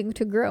needing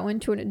to grow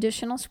into an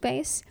additional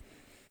space.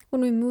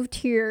 When we moved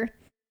here,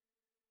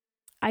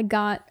 I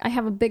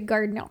have a big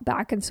garden out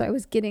back, and so I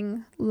was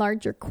getting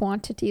larger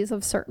quantities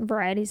of certain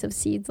varieties of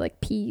seeds like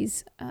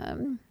peas,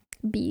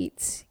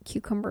 beets,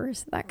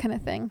 cucumbers, that kind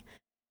of thing.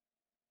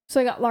 So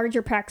I got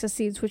larger packs of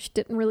seeds, which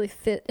didn't really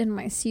fit in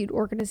my seed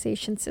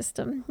organization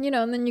system,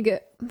 and then you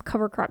get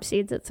cover crop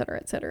seeds, et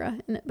cetera,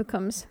 and it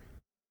becomes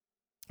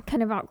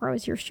kind of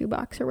outgrows your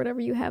shoebox or whatever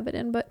you have it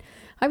in. But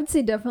I would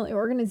say definitely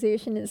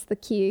organization is the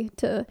key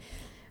to,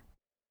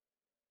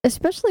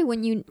 especially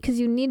because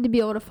you need to be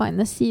able to find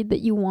the seed that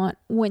you want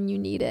when you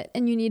need it,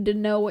 and you need to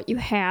know what you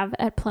have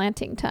at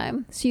planting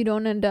time, so you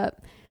don't end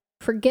up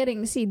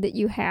forgetting seed that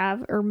you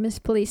have or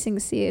misplacing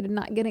seed and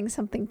not getting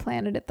something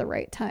planted at the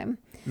right time.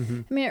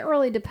 I mean, it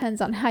really depends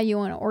on how you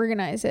want to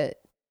organize it.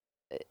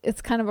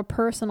 It's kind of a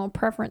personal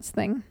preference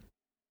thing.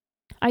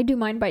 I do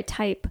mine by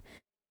type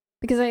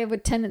because I have a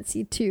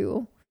tendency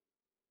to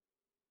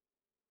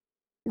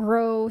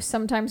grow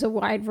sometimes a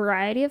wide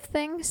variety of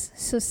things.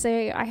 So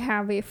say I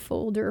have a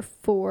folder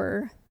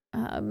for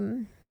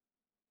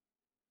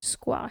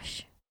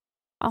squash.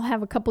 I'll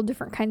have a couple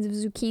different kinds of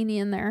zucchini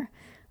in there.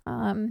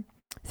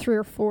 3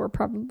 or 4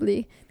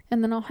 probably.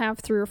 And then I'll have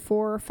 3 or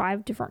 4 or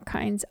 5 different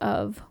kinds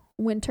of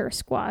winter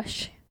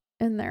squash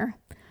in there.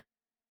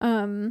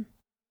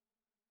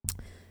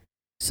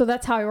 So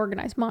that's how I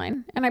organize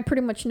mine. And I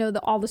pretty much know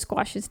that all the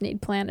squashes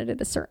need planted at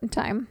a certain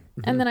time.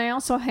 And then I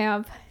also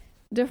have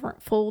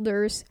different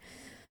folders.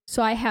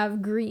 So I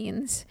have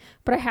greens,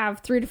 but I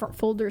have 3 different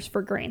folders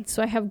for greens.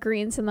 So I have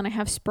greens, and then I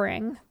have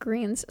spring,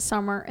 greens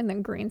summer, and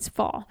then greens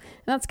fall.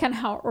 And that's kind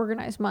of how I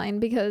organize mine,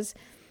 because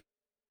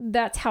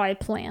that's how I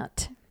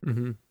plant.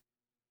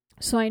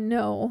 So I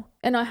know,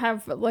 and I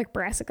have like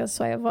brassicas.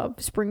 So I have a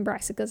spring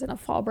brassicas and a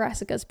fall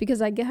brassicas, because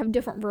I have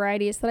different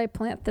varieties that I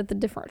plant at the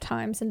different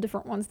times and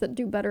different ones that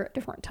do better at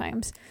different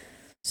times.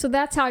 So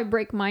that's how I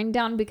break mine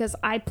down, because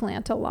I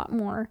plant a lot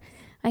more,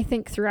 I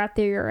think, throughout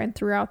the year and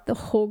throughout the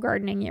whole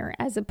gardening year,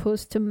 as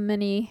opposed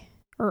to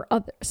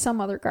some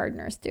other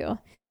gardeners do.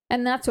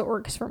 And that's what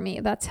works for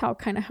me. That's how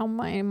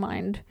my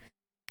mind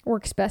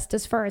works best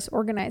as far as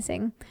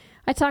organizing.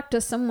 I talked to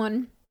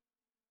someone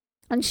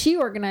And she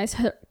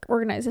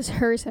organizes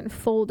hers in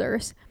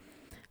folders.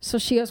 So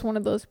she has one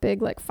of those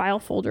big, like, file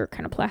folder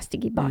kind of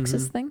plasticky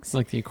boxes things.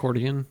 Like the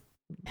accordion?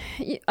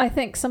 I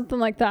think something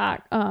like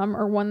that,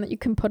 or one that you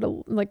can put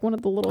like one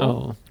of the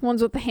little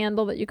ones with the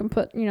handle that you can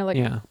put,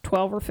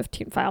 12 or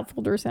 15 file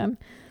folders in.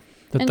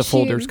 That the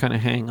folders kind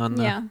of hang on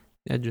the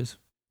edges.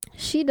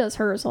 She does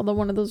hers, although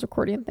one of those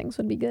accordion things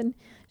would be good.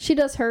 She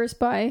does hers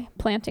by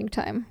planting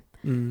time.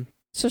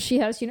 So she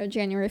has,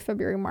 January,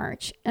 February,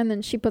 March, and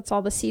then she puts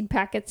all the seed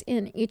packets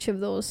in each of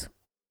those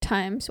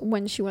times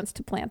when she wants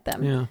to plant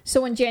them. Yeah.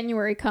 So when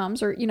January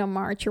comes, or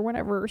March, or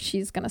whenever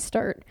she's going to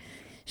start,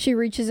 she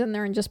reaches in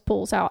there and just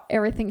pulls out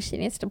everything she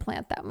needs to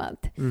plant that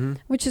month,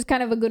 which is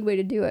kind of a good way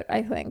to do it,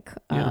 I think.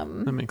 Yeah,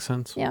 that makes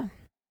sense. Yeah,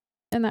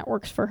 and that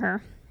works for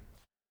her.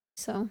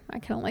 So I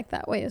kind of like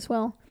that way as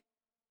well.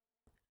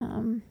 I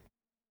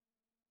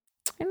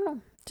don't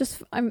know.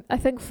 I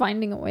think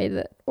finding a way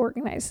that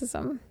organizes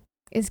them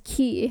is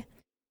key,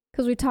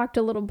 because we talked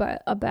a little bit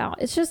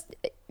about, it's just,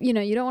 you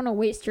don't want to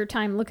waste your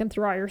time looking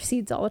through all your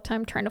seeds all the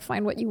time trying to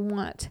find what you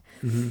want.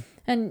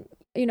 And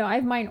I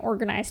have mine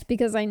organized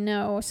because I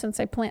know, since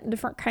I plant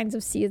different kinds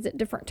of seeds at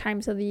different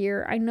times of the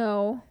year, I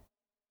know,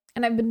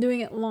 and I've been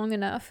doing it long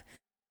enough,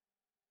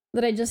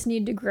 that I just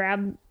need to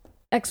grab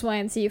X, Y,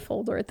 and Z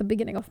folder at the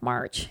beginning of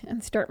March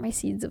and start my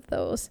seeds of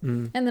those.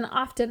 And then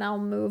often I'll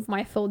move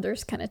my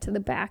folders kind of to the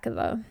back of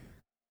the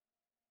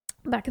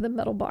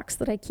metal box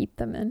that I keep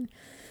them in.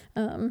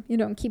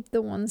 And keep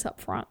the ones up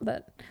front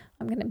that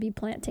I'm going to be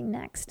planting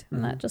next.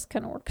 And that just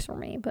kind of works for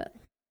me. But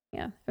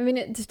yeah, I mean,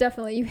 it's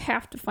definitely, you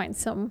have to find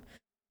some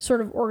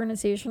sort of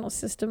organizational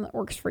system that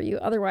works for you.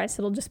 Otherwise,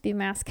 it'll just be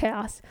mass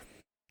chaos.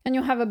 And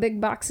you'll have a big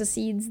box of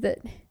seeds that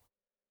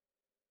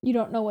you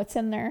don't know what's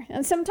in there.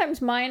 And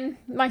sometimes my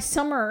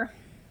summer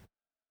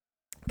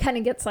kind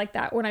of gets like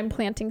that when I'm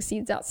planting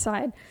seeds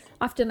outside.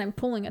 Often I'm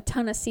pulling a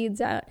ton of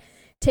seeds out,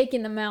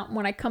 taking them out, and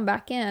when I come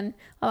back in,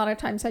 a lot of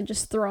times I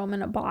just throw them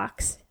in a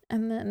box.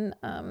 And then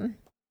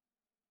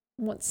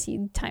once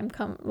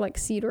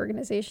seed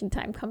organization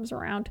time comes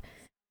around,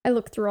 I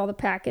look through all the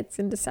packets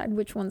and decide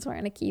which ones I'm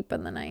going to keep,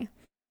 and then I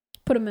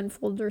put them in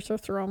folders or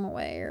throw them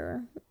away,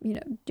 or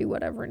do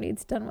whatever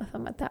needs done with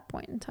them at that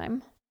point in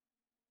time.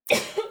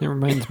 It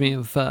reminds me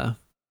of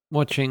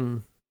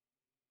watching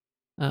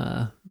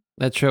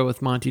that show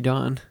with Monty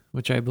Don,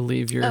 which I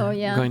believe you're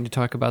going to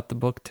talk about the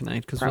book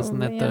tonight, because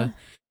wasn't that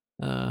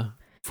the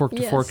Fork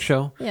to Fork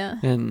show? Yeah.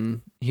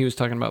 And he was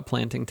talking about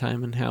planting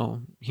time and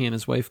how he and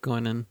his wife go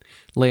in and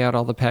lay out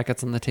all the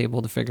packets on the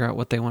table to figure out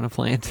what they want to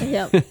plant.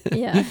 Yep.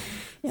 Yeah.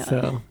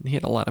 So he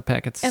had a lot of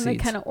packets of and seeds.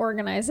 They kind of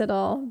organize it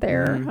all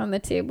there on the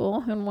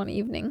table in one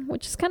evening,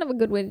 which is kind of a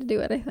good way to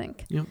do it, I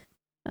think. Yep.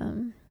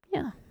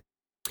 Yeah.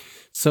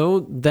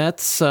 So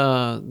that's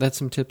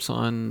some tips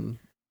on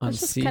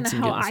seeds and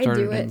getting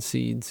started in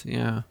seeds.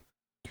 Yeah.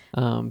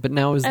 But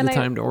now is the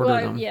time to order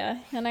them. Yeah,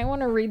 and I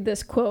want to read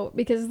this quote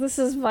because this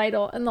is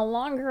vital. And the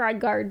longer I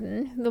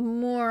garden, the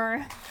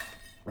more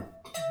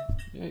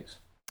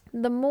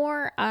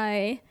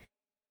I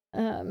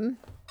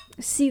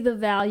see the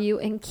value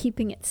in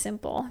keeping it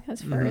simple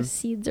as far as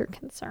seeds are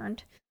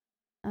concerned.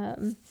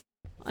 And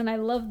I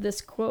love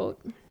this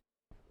quote.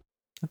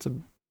 That's a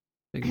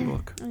big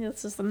book.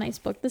 This is a nice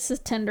book. This is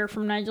Tender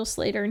from Nigel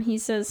Slater, and he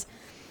says,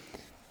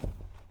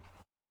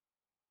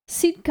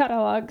 Seed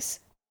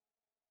catalogs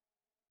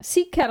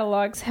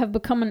have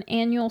become an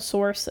annual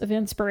source of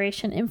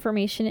inspiration,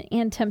 information,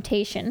 and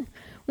temptation.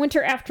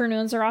 Winter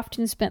afternoons are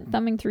often spent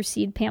thumbing through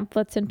seed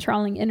pamphlets and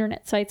trawling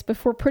internet sites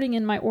before putting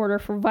in my order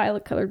for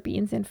violet-colored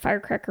beans and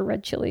firecracker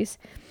red chilies.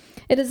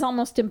 It is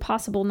almost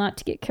impossible not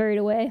to get carried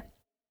away.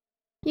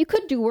 You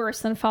could do worse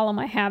than follow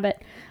my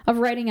habit of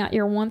writing out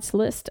your wants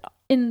list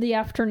in the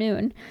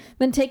afternoon,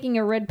 then taking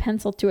a red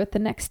pencil to it the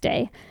next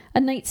day.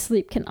 A night's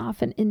sleep can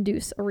often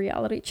induce a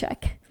reality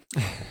check.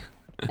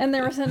 And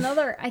there was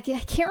another, I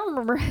can't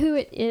remember who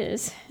it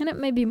is, and it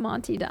may be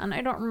Monty Don,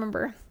 I don't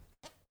remember.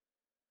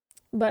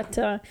 But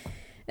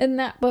in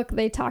that book,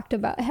 they talked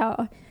about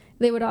how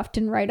they would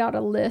often write out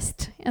a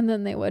list, and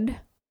then they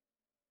would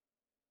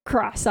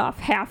cross off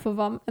half of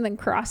them, and then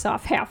cross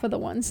off half of the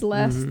ones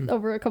left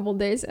over a couple of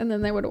days, and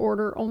then they would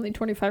order only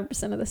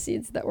 25% of the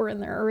seeds that were in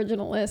their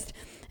original list,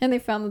 and they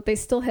found that they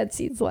still had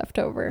seeds left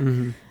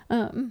over.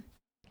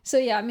 So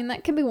yeah, I mean,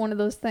 that can be one of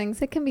those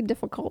things. It can be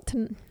difficult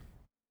to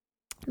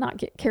not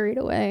get carried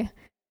away,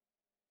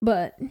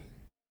 but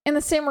in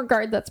the same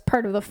regard, that's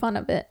part of the fun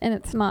of it, and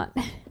it's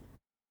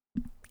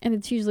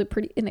usually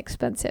pretty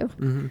inexpensive.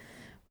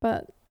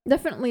 But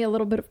definitely a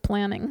little bit of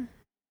planning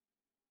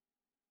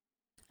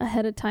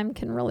ahead of time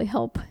can really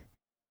help,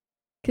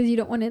 because you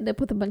don't want to end up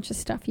with a bunch of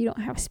stuff you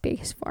don't have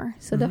space for.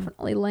 So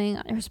definitely laying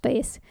out your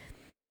space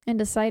and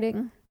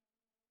deciding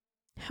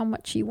how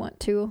much you want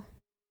to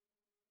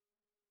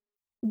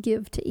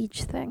give to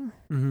each thing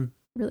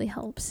really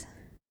helps.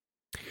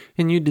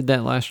 And you did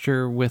that last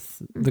year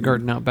with the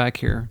garden out back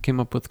here. Came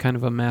up with kind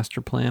of a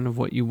master plan of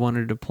what you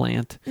wanted to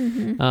plant.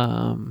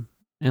 And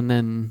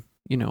then,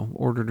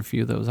 ordered a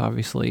few of those,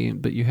 obviously,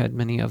 but you had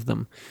many of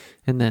them,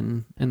 and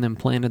then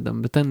planted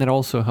them. But then that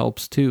also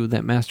helps too.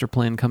 That master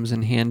plan comes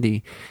in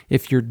handy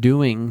if you're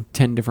doing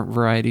 10 different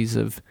varieties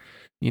of,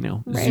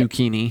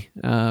 zucchini,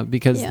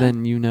 because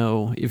then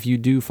if you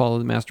do follow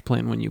the master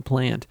plan when you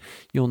plant,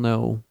 you'll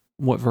know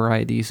what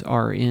varieties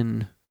are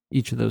in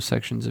each of those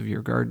sections of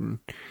your garden.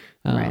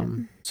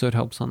 So it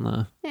helps on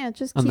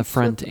the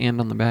front and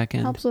on the back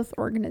end. Helps with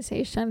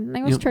organization. And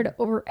I always try to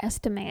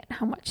overestimate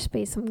how much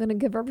space I'm going to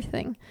give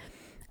everything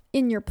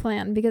in your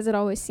plan, because it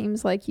always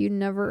seems like you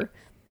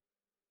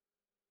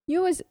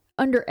always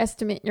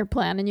underestimate your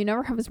plan, and you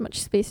never have as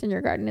much space in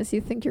your garden as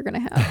you think you're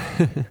going to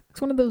have.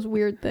 It's one of those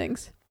weird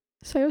things.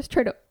 So I always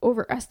try to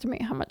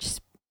overestimate how much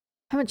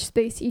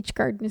space each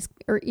garden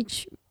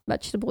each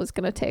vegetable is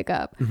going to take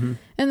up. Mm-hmm.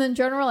 And then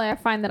generally I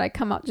find that I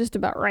come out just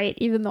about right,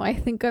 even though I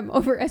think I'm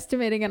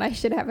overestimating and I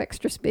should have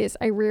extra space.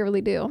 I rarely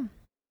do.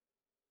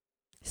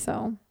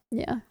 So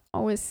yeah,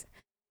 always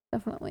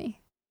definitely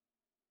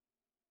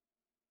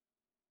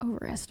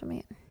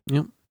overestimate.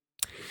 Yep.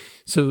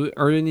 So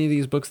are any of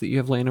these books that you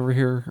have laying over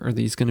here, are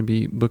these going to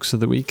be books of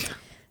the week?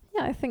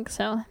 Yeah, I think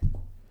so.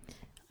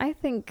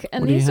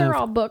 And these are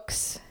all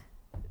books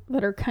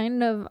that are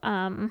kind of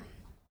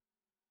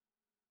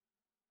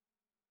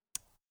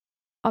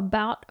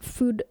about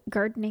food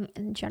gardening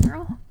in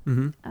general.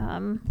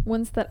 Mm-hmm.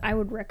 Ones that I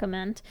would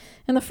recommend.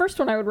 And the first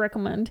one I would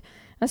recommend,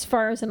 as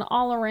far as an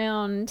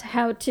all-around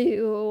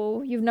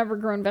how-to, you've never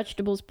grown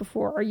vegetables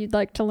before, or you'd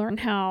like to learn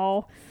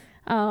how,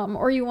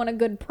 or you want a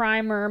good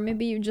primer,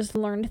 maybe you just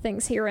learned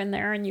things here and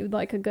there and you'd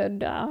like a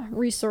good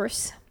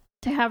resource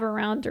to have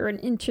around, or an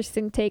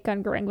interesting take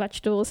on growing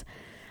vegetables,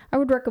 I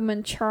would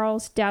recommend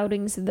Charles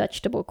Dowding's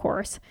Vegetable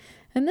Course.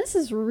 And this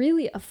is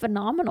really a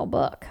phenomenal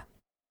book.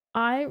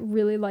 I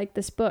really like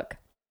this book.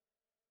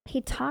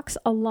 He talks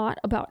a lot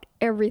about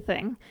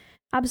everything,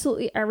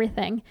 absolutely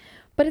everything,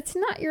 but it's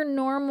not your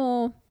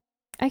normal.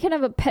 I can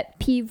have a pet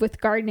peeve with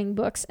gardening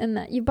books in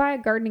that you buy a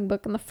gardening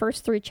book and the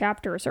first 3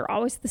 chapters are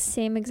always the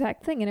same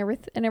exact thing in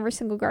every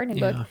single gardening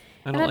book.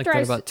 I don't like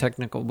that about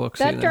technical books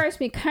either. That drives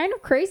me kind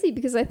of crazy,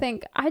 because I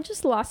think I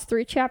just lost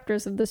 3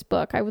 chapters of this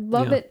book. I would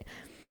love it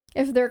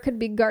if there could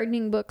be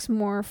gardening books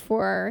more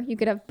for, you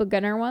could have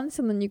beginner ones,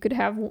 and then you could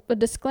have a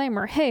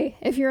disclaimer. Hey,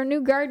 if you're a new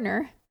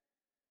gardener,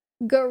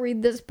 go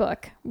read this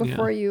book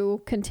before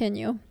you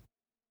continue.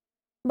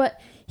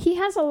 But he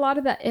has a lot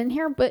of that in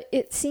here, but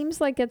it seems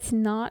like it's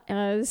not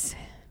as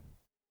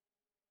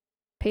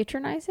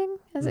patronizing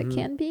as it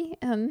can be.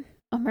 And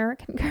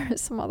American,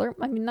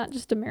 not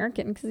just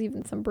American, because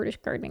even some British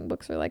gardening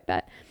books are like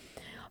that.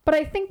 But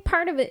I think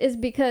part of it is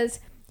because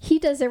he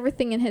does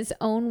everything in his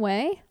own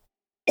way.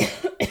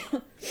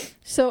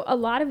 So a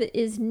lot of it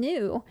is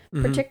new,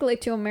 particularly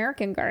to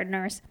American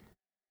gardeners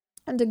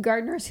and to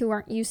gardeners who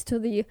aren't used to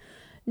the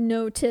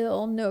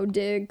no-till,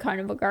 no-dig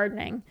kind of a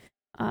gardening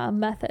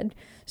method.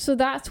 So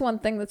that's one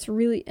thing that's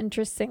really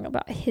interesting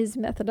about his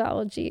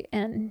methodology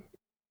and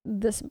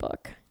this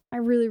book. I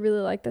really,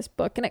 really like this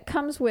book. And it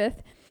comes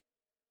with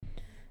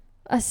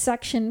a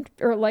section,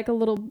 or like a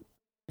little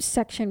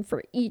section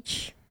for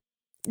each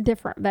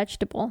different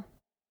vegetable,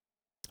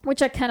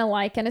 which I kind of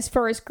like. And as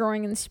far as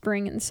growing in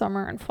spring and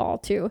summer and fall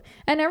too,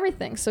 and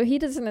everything. So he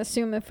doesn't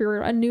assume if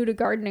you're new to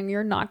gardening,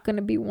 you're not going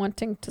to be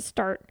wanting to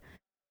start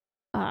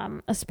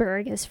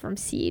asparagus from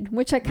seed,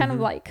 which I kind of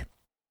like.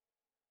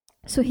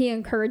 So he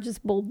encourages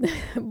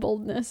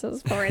boldness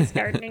as far as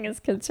gardening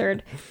is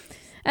concerned.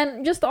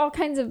 And just all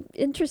kinds of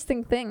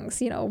interesting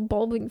things,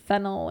 bulbing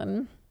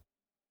fennel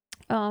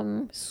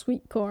and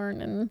sweet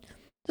corn and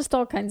just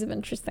all kinds of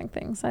interesting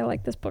things. I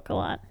like this book a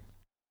lot.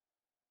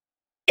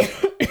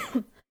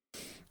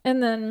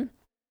 And then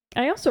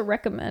I also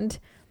recommend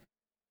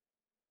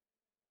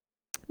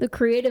The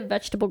Creative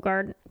Vegetable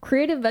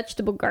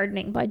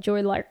Gardening by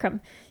Joy Larkham.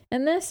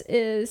 And this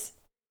is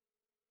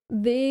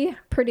the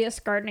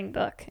prettiest gardening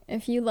book.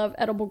 If you love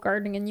edible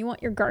gardening and you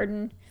want your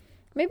garden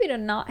maybe to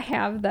not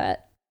have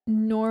that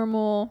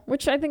normal,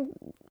 which I think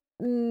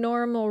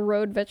normal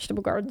road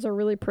vegetable gardens are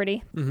really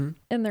pretty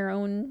in their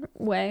own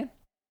way.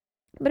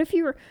 But if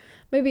you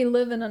maybe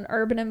live in an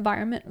urban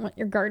environment and want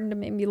your garden to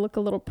maybe look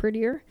a little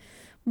prettier,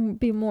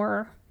 be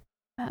more,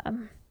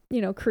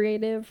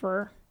 creative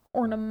or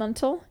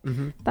ornamental,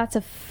 that's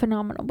a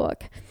phenomenal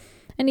book.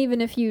 And even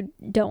if you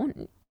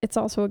don't, it's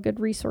also a good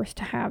resource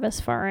to have as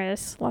far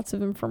as lots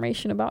of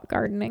information about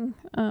gardening,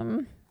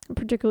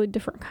 particularly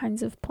different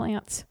kinds of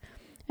plants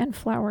and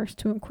flowers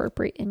to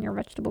incorporate in your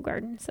vegetable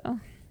garden. So,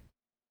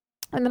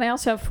 and then I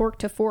also have Fork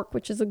to Fork,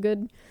 which is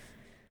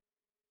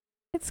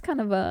it's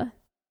kind of a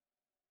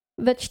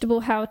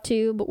vegetable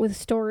how-to, but with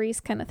stories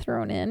kind of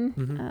thrown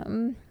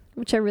in,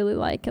 which I really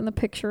like, and the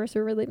pictures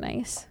are really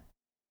nice.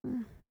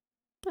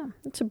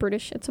 It's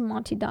a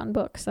Monty Don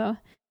book, so,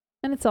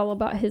 and it's all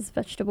about his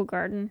vegetable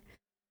garden.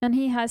 And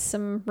he has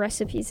some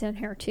recipes in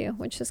here too,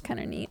 which is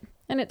kind of neat.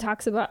 And it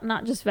talks about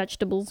not just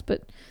vegetables,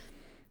 but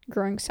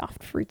growing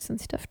soft fruits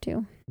and stuff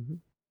too.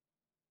 And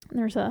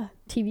there's a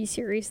TV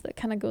series that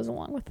kind of goes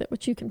along with it,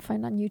 which you can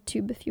find on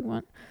YouTube if you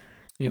want.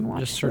 Yeah,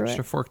 just search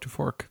to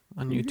Fork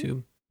on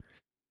YouTube.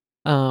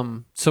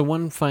 So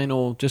one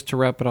final, just to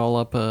wrap it all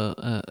up,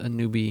 a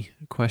newbie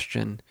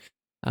question.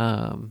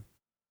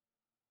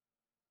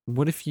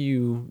 What if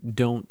you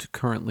don't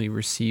currently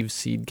receive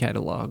seed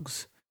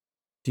catalogs?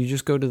 Do you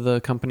just go to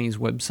the company's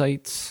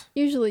websites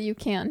Usually you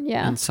can,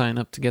 yeah. and sign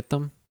up to get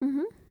them?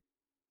 Mm-hmm.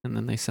 And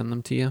then they send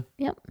them to you?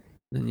 Yep.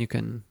 Then you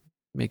can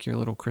make your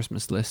little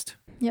Christmas list.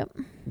 Yep.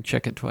 And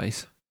check it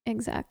twice.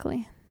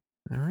 Exactly.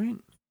 All right.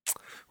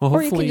 Well,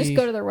 Or hopefully... you can just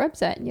go to their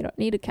website and you don't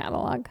need a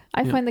catalog.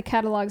 I find the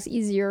catalogs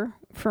easier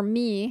for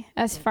me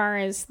as far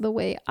as the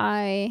way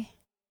I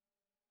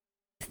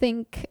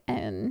think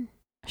and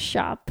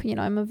shop. You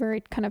know, I'm a very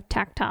kind of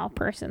tactile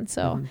person,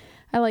 so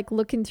I like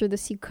looking through the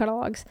seed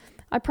catalogs.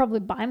 I probably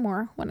buy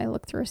more when I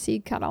look through a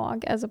seed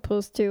catalog as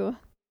opposed to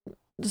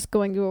just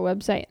going to a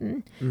website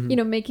and, you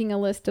know, making a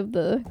list of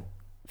the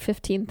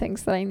 15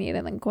 things that I need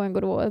and then going to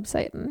a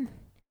website and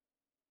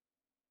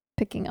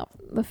picking up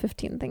the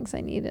 15 things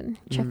I need and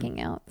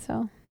checking out.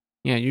 So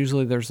yeah,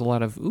 usually there's a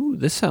lot of, ooh,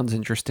 this sounds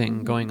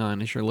interesting going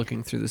on as you're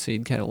looking through the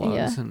seed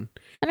catalogs. And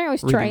I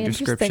always try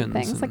interesting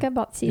things. And, like I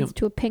bought seeds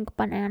to a pink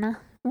banana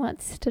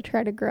once to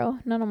try to grow.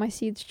 None of my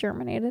seeds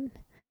germinated,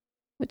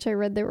 which I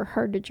read they were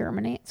hard to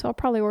germinate. So I'll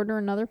probably order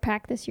another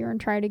pack this year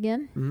and try it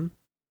again. Mm-hmm.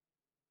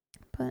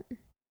 But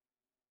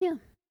yeah,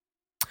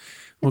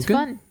 Well, it's good.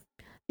 fun.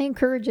 I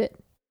encourage it.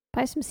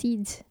 Buy some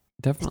seeds.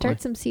 Definitely.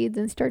 Start some seeds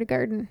and start a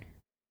garden.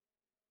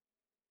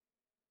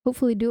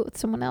 Hopefully do it with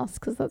someone else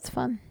because that's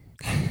fun.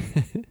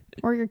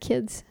 Or your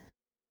kids.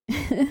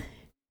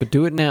 But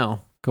do it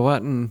now. Go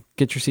out and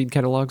get your seed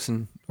catalogs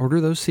and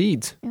order those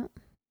seeds. Yeah,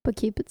 but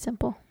keep it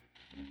simple.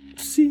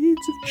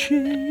 Seeds of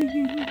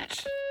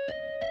change.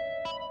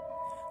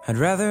 I'd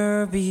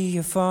rather be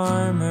a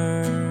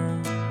farmer.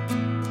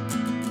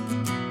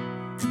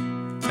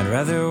 I'd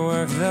rather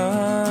work the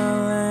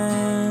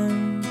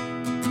land.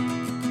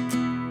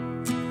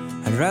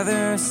 I'd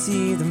rather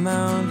see the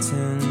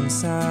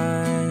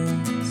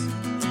mountainsides.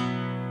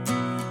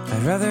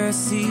 I'd rather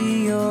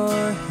see your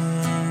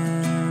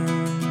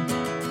hand.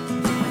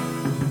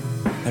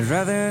 I'd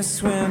rather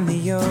swim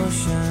the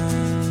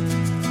ocean.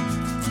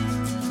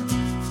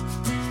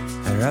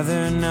 I'd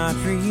rather not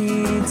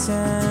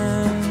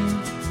pretend.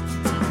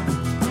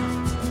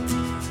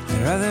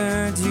 I'd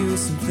rather do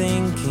some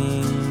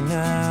thinking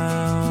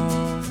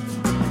now.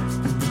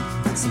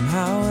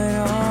 Somehow it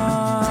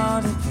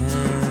all depends.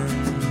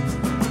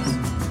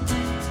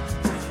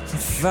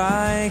 If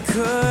I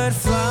could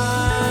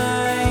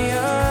fly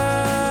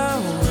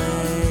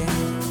away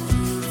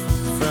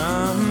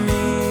from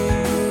me,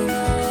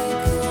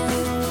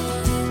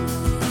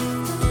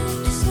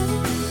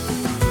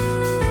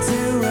 to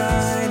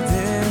ride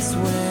this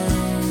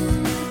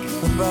wind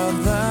above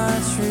the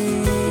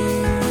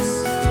trees,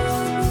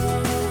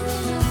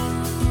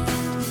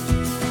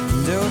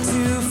 and oh,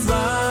 to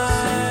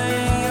fly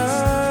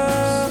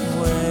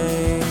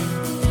away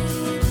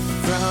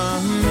from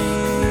me.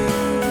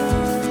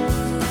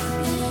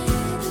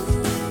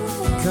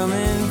 Come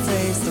and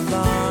face the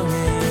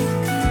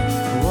longing,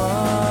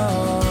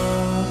 whoa,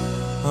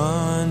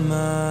 on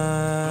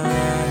my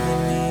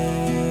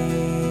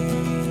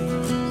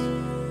knees.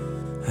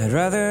 I'd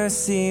rather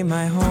see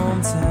my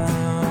hometown.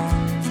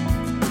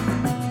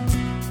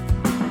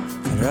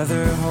 I'd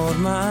rather hold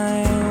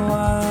my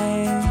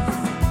wife.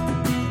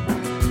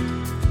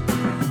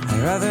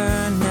 I'd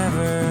rather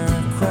never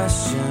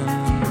question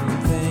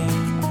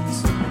things.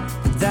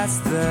 That's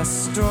the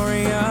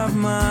story of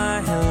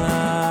my life.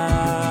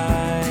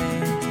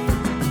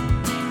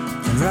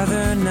 I'd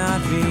rather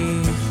not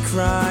be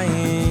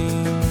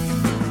crying.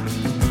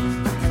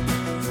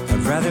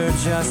 I'd rather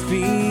just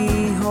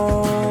be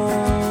whole.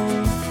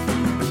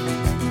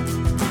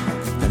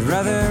 I'd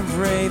rather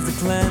brave the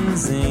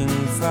cleansing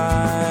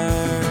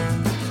fire.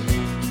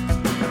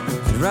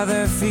 I'd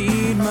rather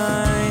feed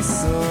my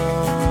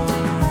soul.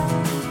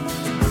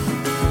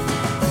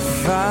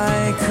 If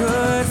I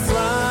could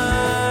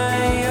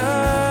fly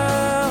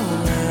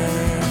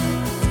away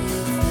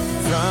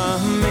from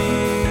me,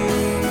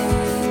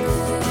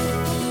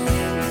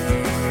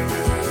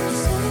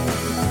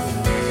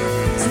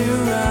 to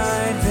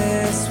ride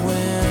this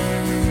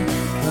wind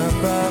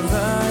above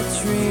the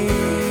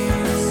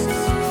trees,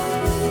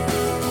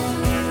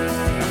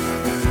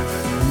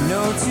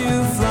 no, to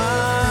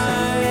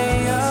fly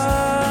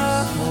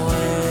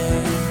away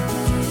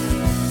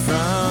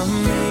from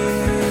me.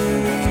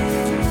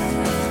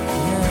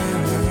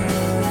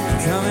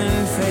 Come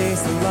and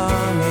face the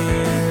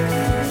longing,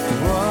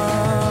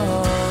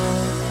 whoa,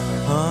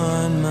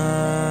 on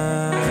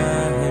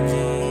my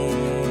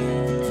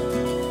knees.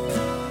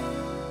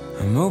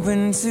 I'm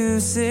open to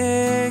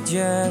suggestions.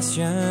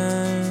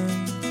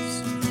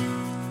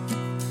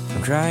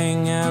 I'm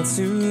crying out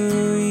to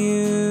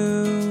you.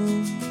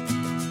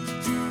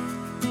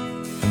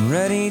 I'm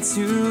ready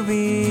to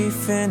be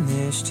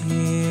finished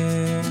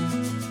here.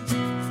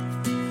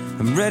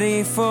 I'm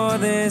ready for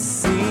this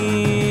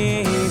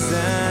season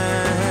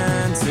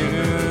to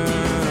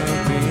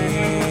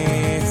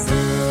be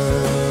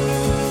through.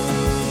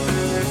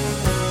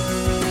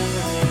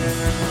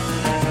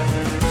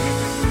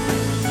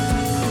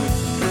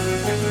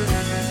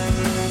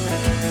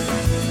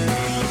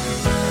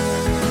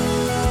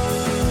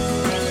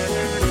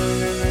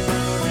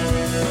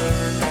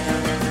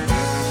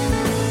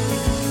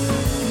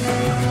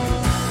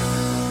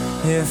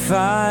 If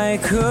I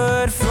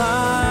could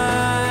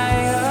fly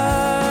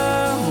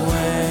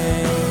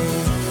away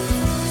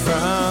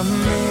from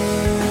me,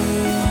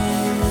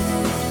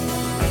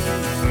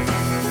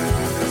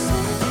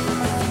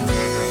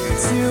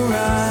 to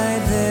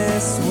ride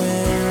this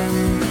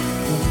wind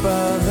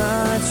above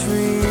the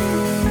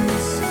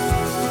trees,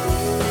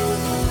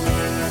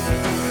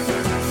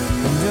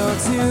 and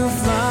to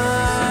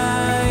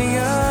fly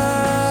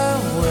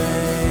away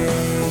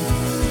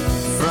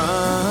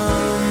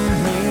from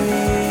me.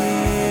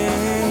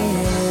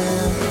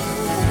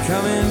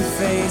 Come and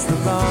face the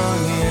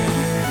longing,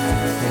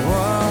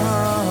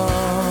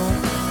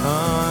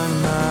 on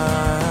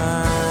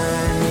my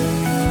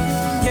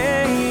knees.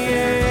 Yeah,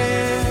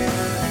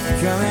 yeah.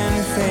 Come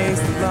and face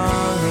the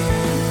longing.